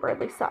Birdly.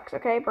 Birdly sucks,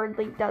 okay?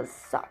 Birdly does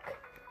suck.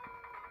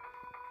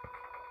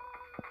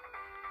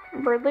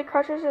 Birdly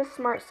crushes his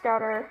smart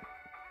scouter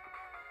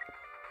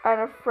out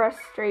of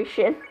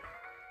frustration.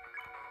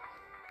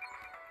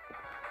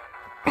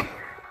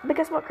 But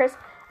guess what, Chris?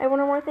 I have one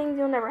or more things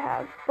you'll never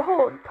have.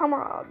 Behold,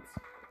 comrades.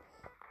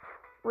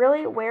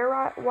 Really?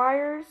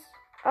 Wires?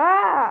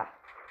 Ah!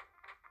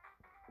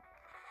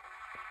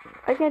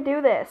 I can't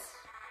do this.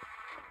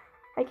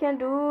 I can't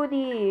do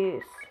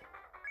these.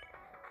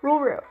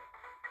 Rule.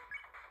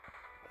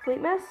 Sleep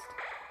mist?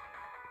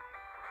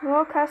 No,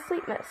 I'll cast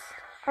sleep mist.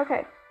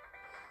 Okay.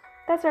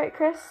 That's right,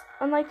 Chris.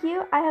 Unlike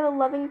you, I have a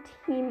loving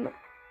team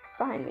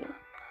behind me.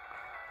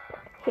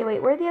 Hey,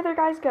 wait, where'd the other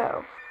guys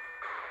go?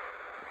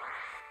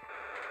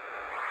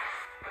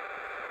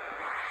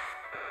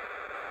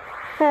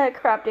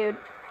 Crap, dude.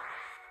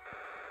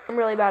 I'm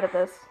really bad at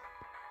this.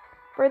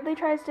 Birdly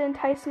tries to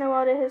entice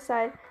Noelle to his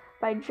side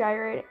by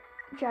gyrating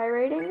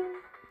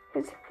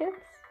his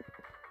hips.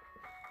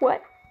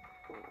 What?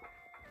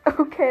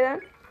 Okay,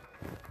 then.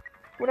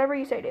 Whatever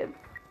you say, dude.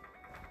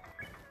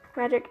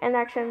 Magic and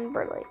action,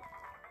 Birdly.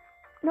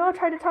 Noelle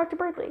tried to talk to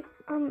Birdly.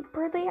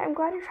 Birdly, I'm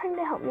glad you're trying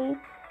to help me.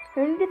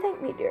 No need to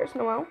thank me, dearest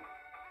Noelle.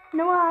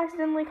 Noelle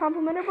accidentally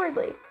complimented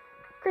Birdly.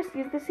 Chris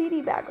used the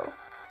CD bagel.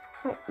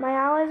 My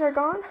allies are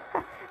gone?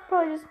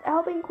 Probably just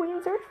helping Queen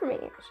search for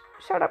me.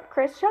 Shut up,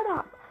 Chris, shut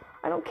up.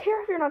 I don't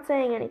care if you're not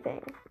saying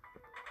anything.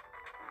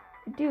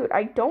 Dude,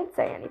 I don't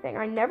say anything.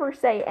 I never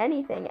say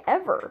anything,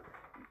 ever.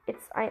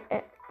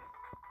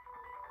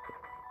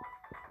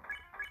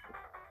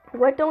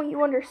 What don't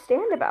you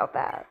understand about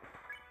that?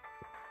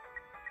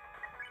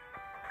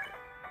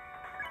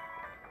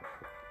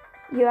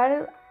 You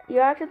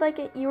acted like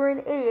you were an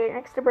idiot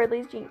next to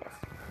Birdly's genius.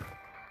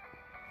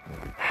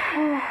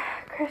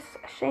 Chris,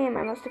 shame.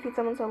 I must defeat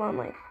someone so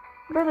lonely.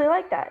 Birdly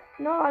liked that.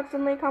 No,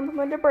 accidentally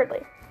complimented Birdly.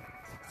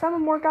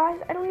 Summon more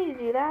guys? I don't need to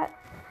do that.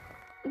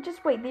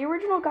 Just wait. The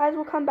original guys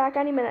will come back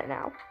any minute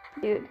now.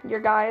 Dude, your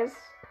guys,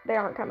 they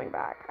aren't coming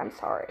back. I'm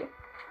sorry.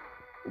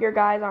 Your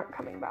guys aren't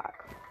coming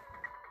back.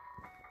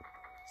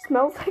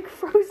 Smells like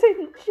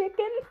frozen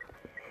chicken?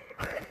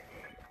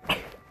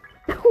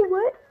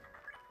 What?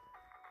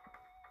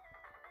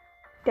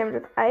 Damage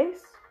with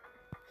ice.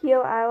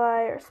 Heal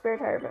ally or spare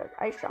tire mode.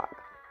 Ice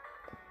shock.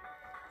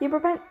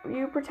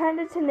 You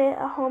pretended to knit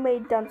a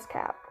homemade dunce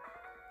cap.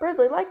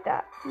 Bradley liked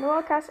that.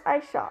 Noelle cast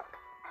ice shock.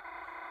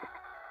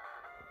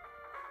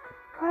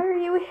 Why are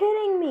you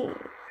hitting me?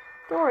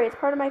 Don't worry, it's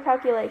part of my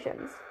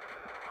calculations.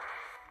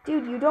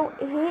 Dude, you don't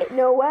hit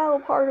Noelle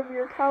part of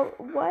your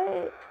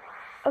what?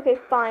 Okay,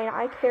 fine,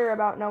 I care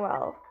about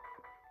Noelle.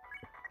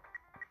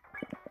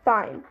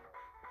 Fine.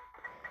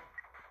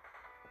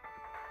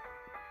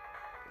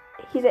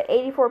 He's at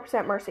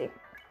 84% mercy.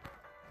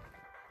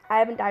 I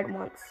haven't died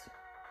once.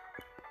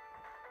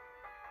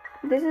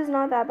 This is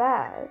not that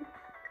bad.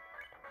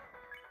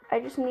 I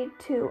just need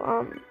to,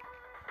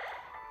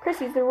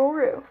 Chris used the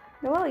Rule.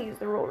 Noelle used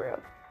the Rule.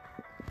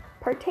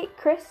 Partake,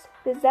 Chris,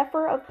 the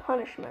Zephyr of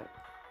Punishment.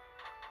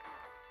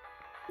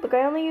 Look,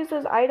 I only used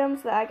those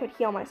items so that I could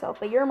heal myself,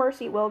 but your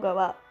mercy will go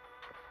up.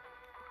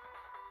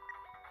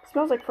 It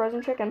smells like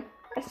frozen chicken.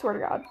 I swear to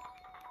God.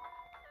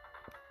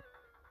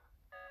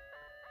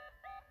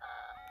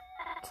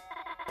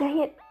 Dang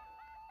it.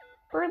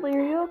 Bradley,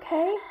 are you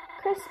okay?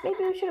 Chris, maybe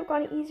we should have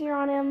gone easier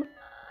on him.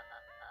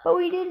 But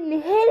we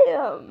didn't hit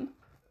him.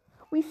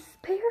 We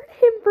spared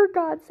him, for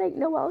God's sake.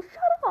 Noelle,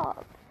 shut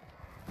up.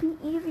 Be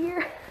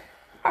easier.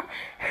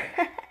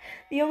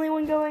 The only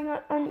one going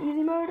on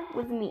easy mode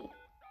was me.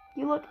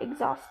 You look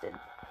exhausted.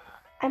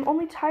 I'm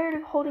only tired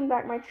of holding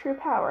back my true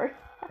power.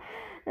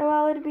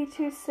 Noelle, it'd be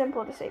too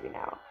simple to save you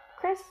now.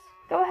 Chris,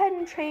 go ahead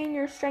and train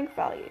your strength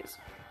values.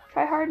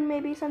 Try hard and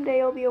maybe someday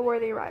you'll be a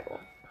worthy rival.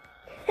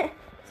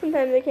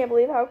 Sometimes I can't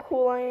believe how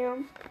cool I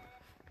am.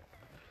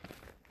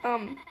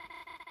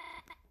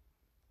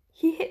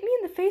 He hit me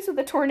in the face with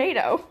a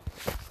tornado.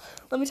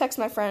 Let me text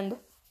my friend.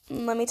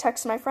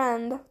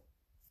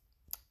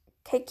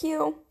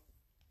 KQ.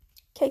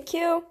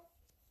 KQ.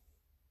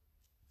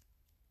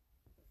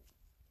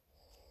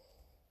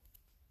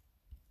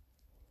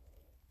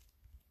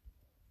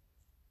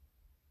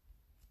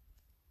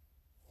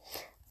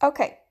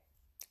 Okay.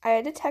 I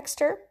had to text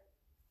her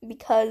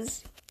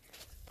because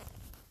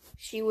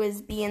she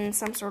was being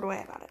some sort of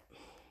way about it.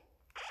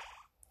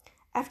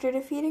 After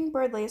defeating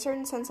Bradley, a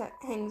certain sense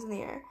hangs in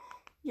the air.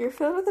 You're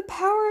filled with the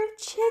power of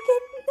chicken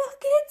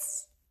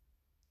nuggets.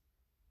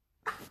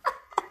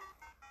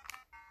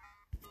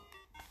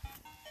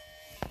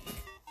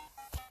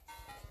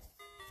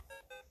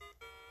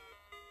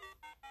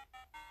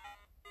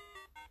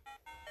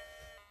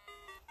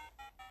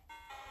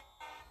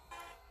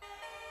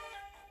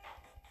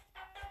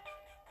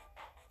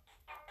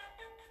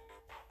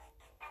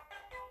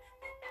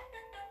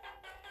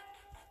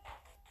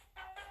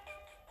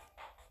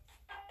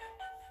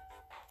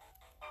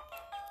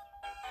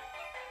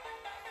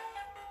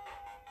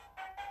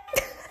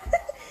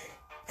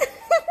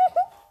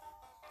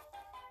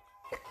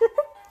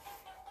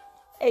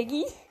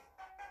 Eggy?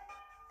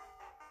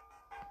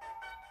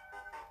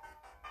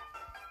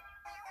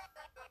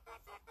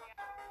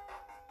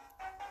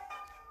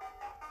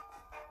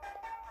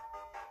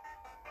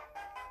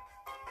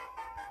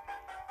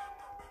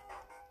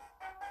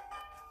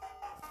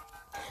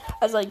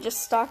 I was like,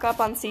 just stock up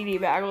on CD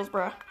bagels,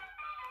 bro.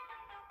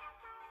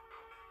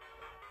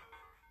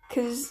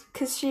 Cause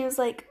she was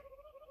like,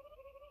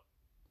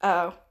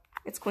 oh,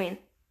 it's Queen.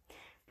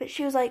 But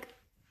she was like,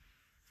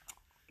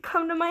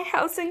 come to my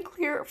house and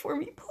clear it for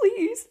me,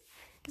 please.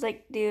 I was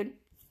like, dude,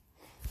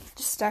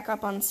 just stack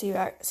up on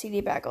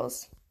CD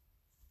bagels.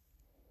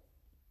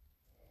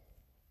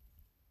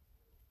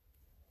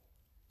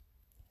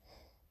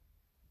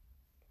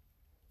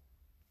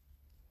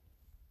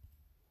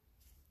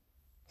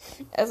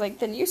 I was like,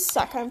 then you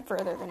suck, I'm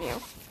further than you.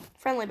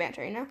 Friendly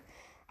banter, you know?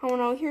 Oh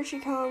no, here she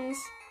comes.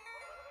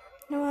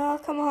 Noelle,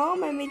 come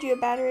home, I made you a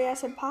battery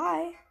acid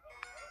pie.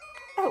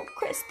 Oh,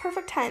 Chris,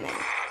 perfect timing.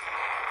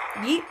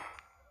 Yeet.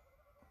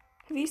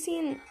 Have you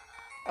seen,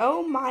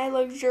 oh my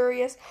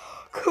luxurious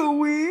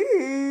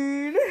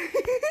queen?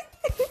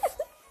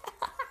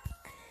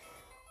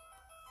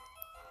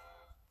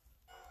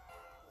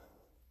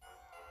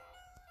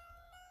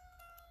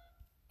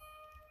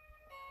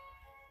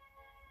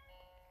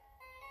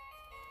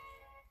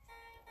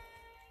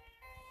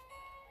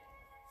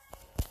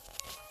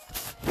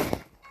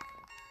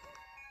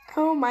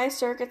 Oh my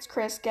circuits,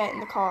 Chris, get in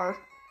the car.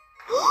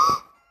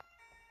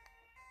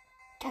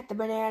 Get the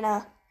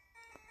banana.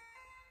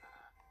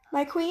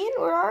 My queen,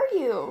 where are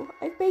you?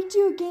 I've baked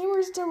you a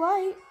gamer's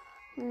delight.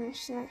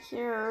 She's not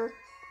here.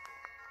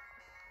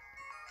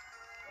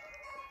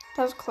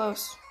 That was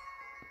close.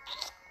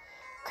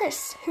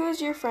 Chris, who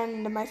is your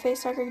friend? My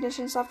face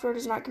recognition software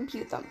does not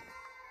compute them.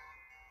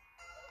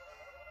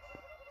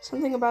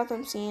 Something about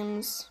them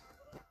seems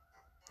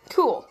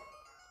cool.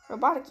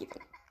 Robotic even.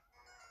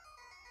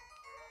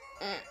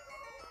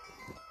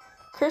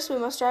 Chris, we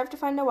must drive to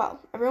find Noelle.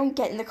 Everyone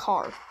get in the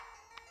car.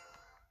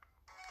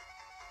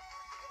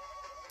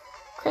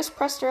 Chris,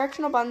 press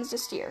directional buttons to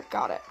steer.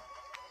 Got it.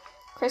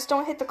 Chris,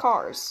 don't hit the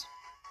cars.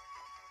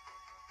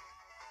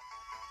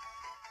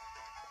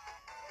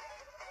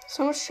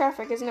 So much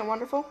traffic, isn't it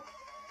wonderful?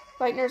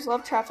 Lightners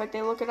love traffic.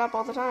 They look it up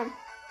all the time.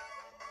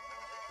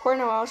 Poor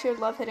Noelle, she would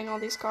love hitting all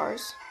these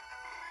cars.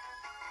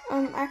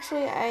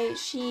 Actually,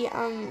 she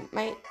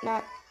might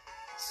not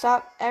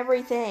Stop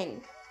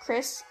everything.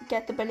 Chris,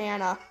 get the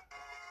banana.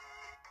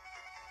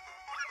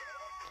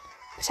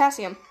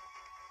 Potassium.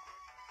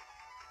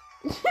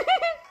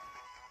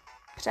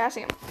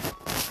 Potassium.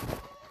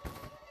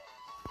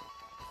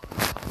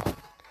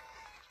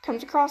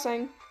 Comes a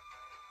crossing.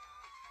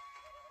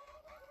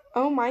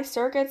 Oh my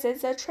circuits,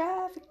 it's a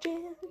traffic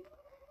jam.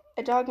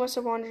 A dog must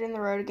have wandered in the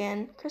road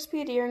again. Chris,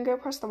 be a deer and go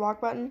press the walk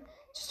button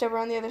just over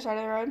on the other side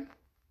of the road.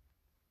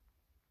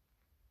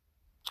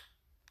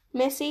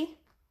 Missy?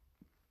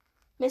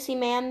 Missy,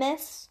 ma'am,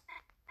 miss?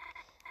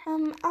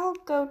 I'll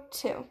go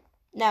too.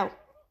 No,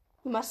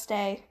 you must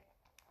stay.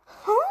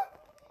 Huh?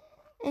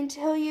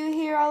 Until you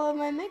hear all of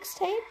my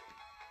mixtape?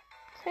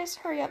 Chris,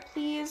 hurry up,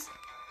 please.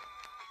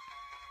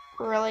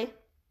 Really?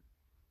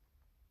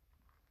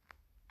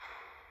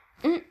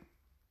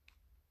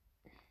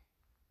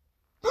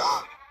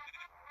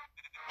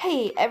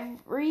 Hey,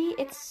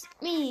 it's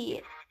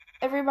me.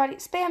 Everybody,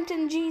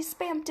 Spamton G.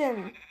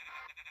 Spamton.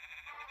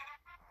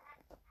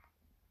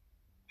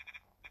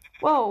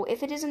 Whoa,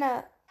 if it isn't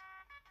a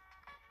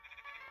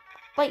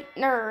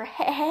lightner,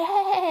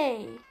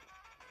 hey.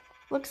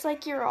 Looks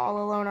like you're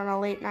all alone on a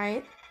late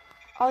night.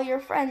 All your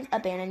friends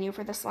abandon you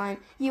for the slime.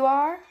 You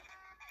are?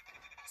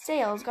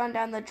 Sales gone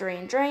down the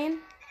drain.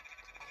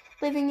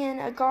 Living in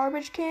a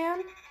garbage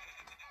can?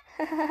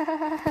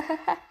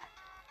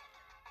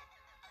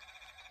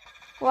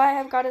 Well, I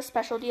have got a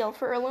special deal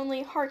for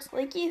lonely hearts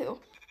like you.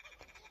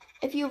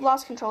 If you've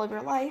lost control of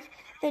your life,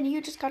 then you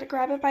just gotta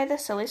grab it by the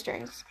silly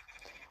strings.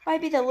 Why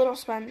be the little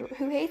sponge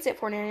who hates it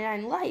for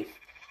 99 life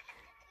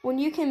when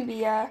you can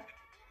be a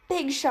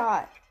big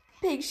shot,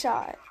 big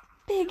shot,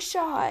 big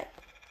shot?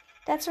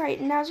 That's right,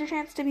 now's your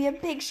chance to be a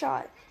big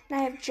shot, and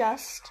I have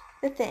just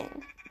the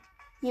thing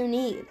you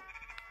need.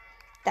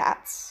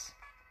 That's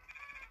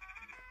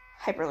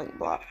hyperlink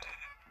blocked.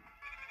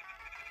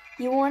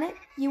 You want it?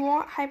 You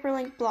want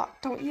hyperlink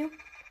blocked, don't you?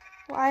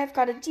 Well, I have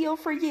got a deal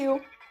for you.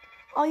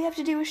 All you have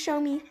to do is show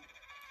me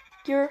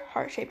your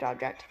heart-shaped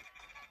object.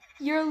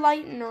 You're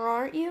lightener,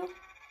 aren't you?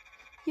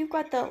 You've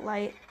got the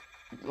light.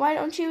 Why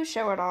don't you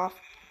show it off?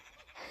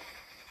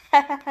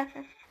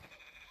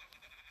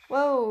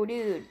 Whoa,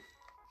 dude.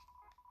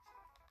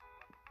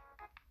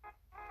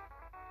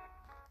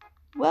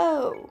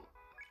 Whoa.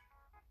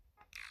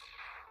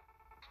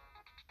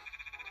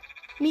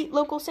 Meet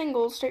local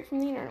singles straight from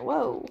the internet.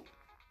 Whoa.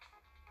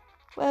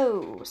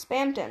 Whoa,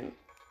 Spamton.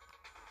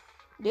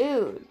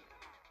 Dude.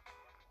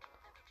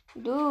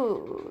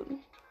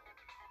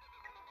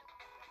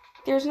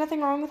 There's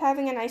nothing wrong with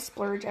having a nice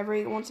splurge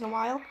every once in a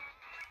while.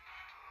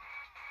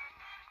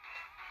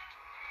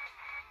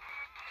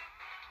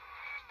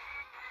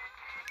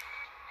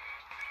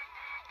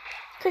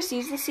 Chris,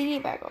 use the CD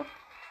bagel.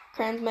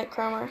 Transmit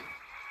Cromer.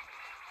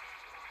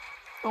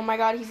 Oh my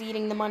god, he's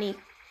eating the money.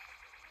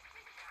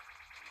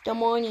 The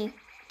money.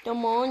 The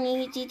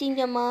money. He's eating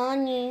the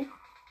money.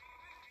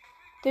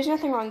 There's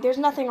nothing wrong. There's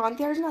nothing wrong.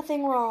 There's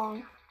nothing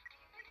wrong.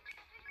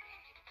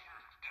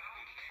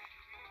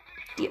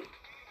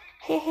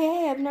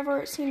 Hey, I've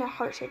never seen a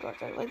heart-shaped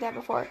object like that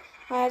before.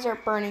 My eyes are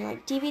burning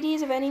like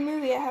DVDs of any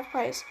movie at half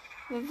price.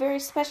 I have a very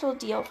special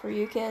deal for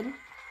you, kid.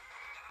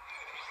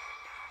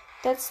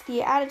 That's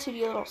the attitude,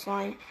 you little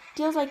slime.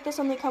 Deals like this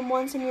only come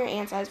once in your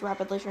ant-sized,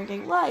 rapidly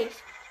shrinking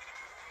life.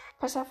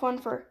 Press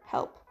F1 for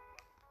help.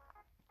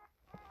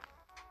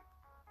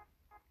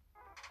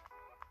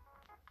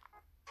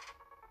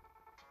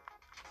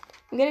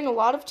 I'm getting a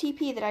lot of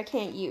TP that I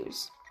can't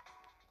use.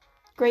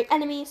 Great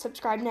enemy,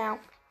 subscribe now.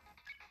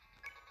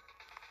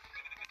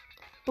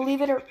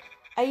 Believe it or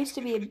I used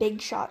to be a big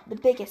shot, the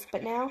biggest,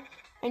 but now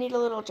I need a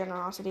little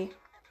generosity.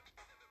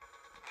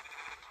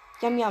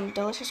 Yum yum,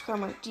 delicious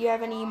Cromer. Do you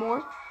have any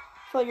more?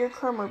 Felt your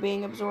Cromer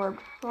being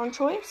absorbed. Wrong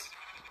choice?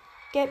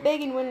 Get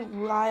big and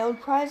win wild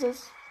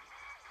prizes.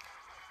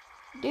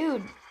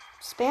 Dude,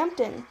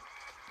 Spamton,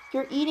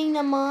 you're eating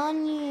the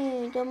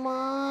money. The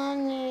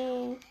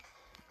money.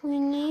 We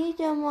need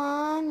the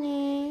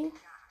money.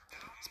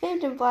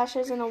 Spamton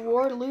flashes an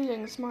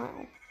award-losing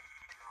smile.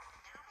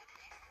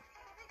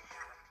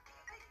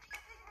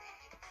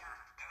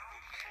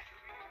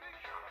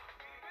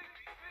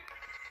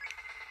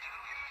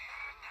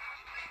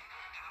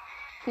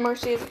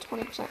 Mercy is at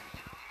 20%.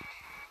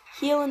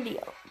 Heal and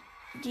deal.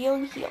 Deal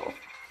and heal.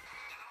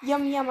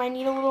 Yum yum, I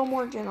need a little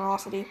more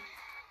generosity.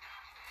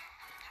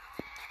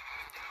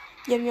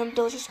 Yum yum,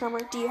 delicious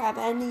Cromer. Do you have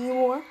any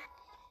more?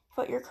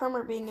 Felt your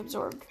Cromer being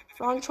absorbed.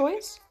 Wrong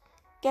choice?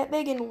 Get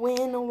big and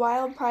win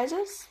wild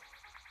prizes?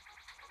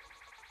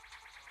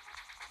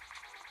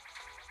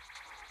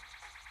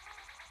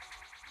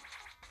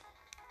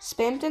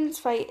 Spamton's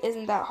fight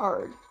isn't that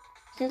hard.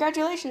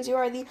 Congratulations, you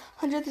are the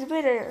 100th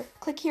visitor.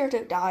 Click here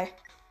to die.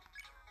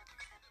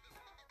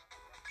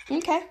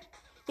 Okay.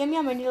 Yum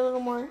yum, I need a little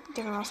more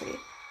generosity.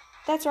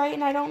 That's right,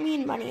 and I don't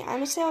mean money.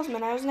 I'm a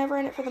salesman. I was never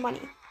in it for the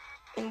money.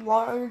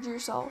 Enlarge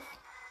yourself.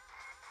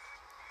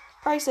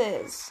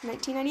 Prices.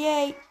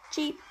 $19.98.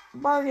 Cheap.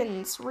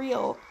 Bargains.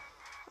 Real.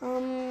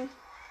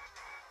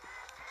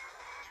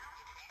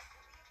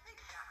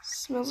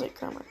 Smells like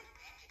Cromer.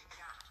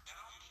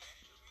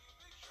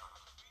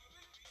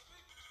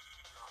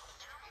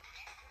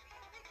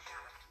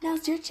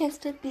 Now's your chance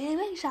to be a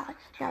big shot.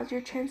 Now's your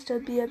chance to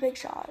be a big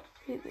shot.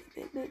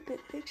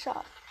 Big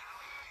shot.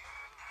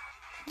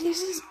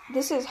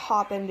 This is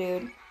hopping,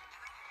 dude.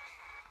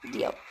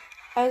 Deal.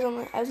 I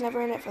was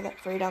never in it for that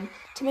freedom.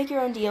 To make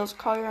your own deals,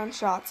 call your own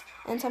shots,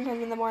 and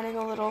sometimes in the morning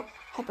a little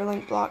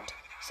hyperlink blocked.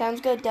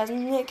 Sounds good,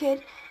 doesn't it,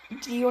 kid?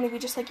 Do you want to be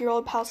just like your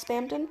old pal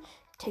Spamton?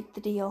 Take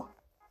the deal.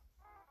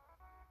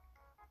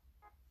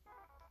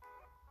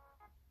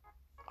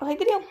 I'll take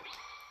the deal.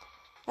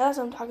 That's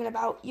what I'm talking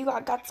about. You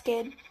got guts,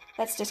 kid.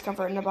 That's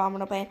discomfort and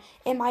abominable pain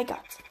in my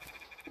guts.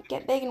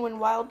 Get big and win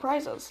wild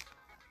prizes.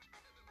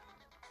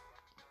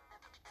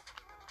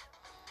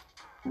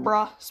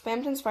 Bruh,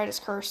 Spamton's fight is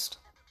cursed.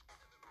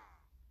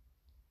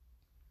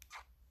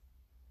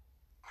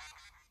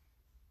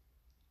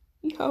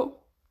 No.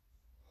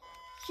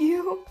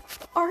 You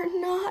are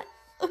not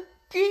a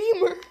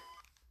gamer.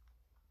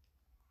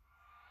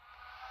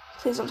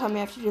 Please don't tell me I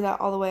have to do that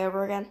all the way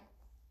over again.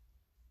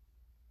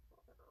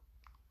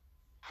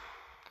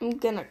 I'm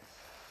gonna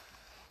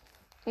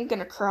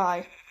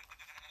cry.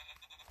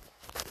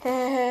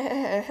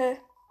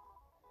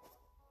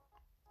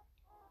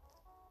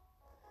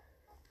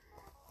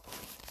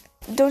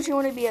 Don't you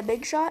want to be a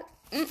big shot?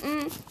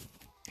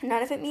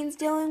 Not if it means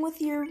dealing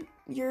with your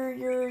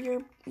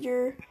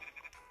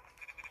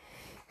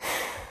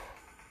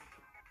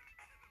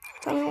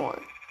Tell me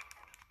more.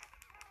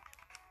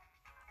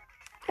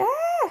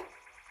 Ah!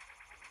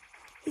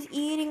 He's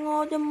eating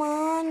all the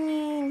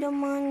money.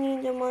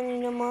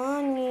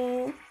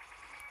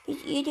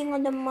 He's eating all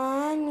the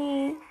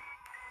money.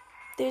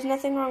 There's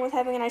nothing wrong with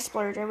having a nice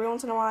splurge every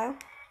once in a while.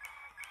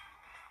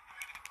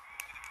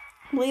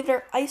 Believe it or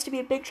not, I used to be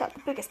a big shot,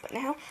 the biggest, but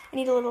now I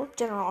need a little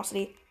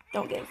generosity.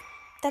 Don't give.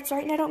 That's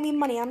right, and I don't mean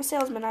money. I'm a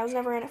salesman. I was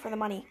never in it for the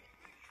money.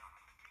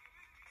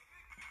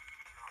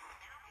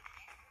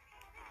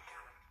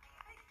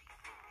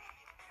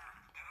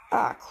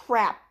 Ah,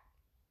 crap.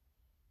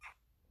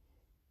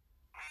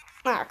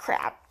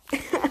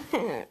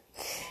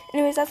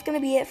 Anyways, that's going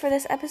to be it for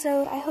this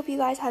episode. I hope you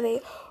guys have a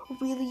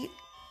really,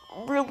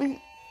 really,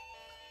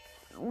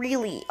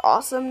 really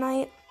awesome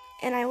night.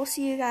 And I will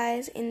see you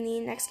guys in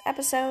the next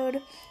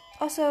episode.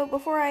 Also,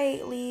 before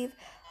I leave,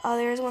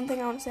 there's one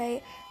thing I want to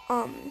say.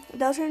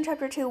 Deltarune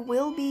Chapter 2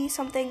 will be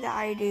something that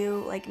I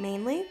do, like,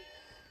 mainly.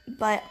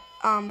 But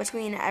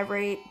between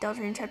every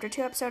Deltarune Chapter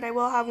 2 episode, I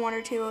will have 1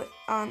 or 2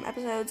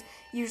 episodes,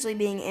 usually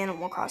being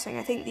Animal Crossing.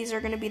 I think these are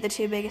going to be the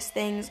 2 biggest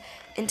things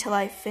until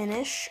I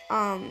finish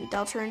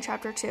Deltarune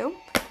Chapter 2.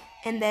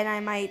 And then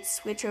I might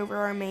switch over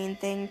our main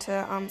thing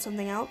to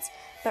something else.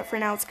 But for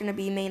now, it's going to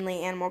be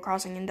mainly Animal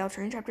Crossing and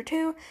Deltarune Chapter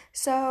 2.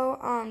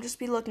 So just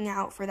be looking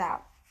out for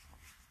that.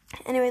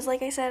 Anyways,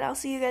 like I said, I'll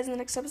see you guys in the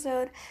next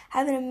episode.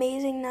 Have an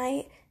amazing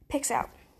night. Pics out.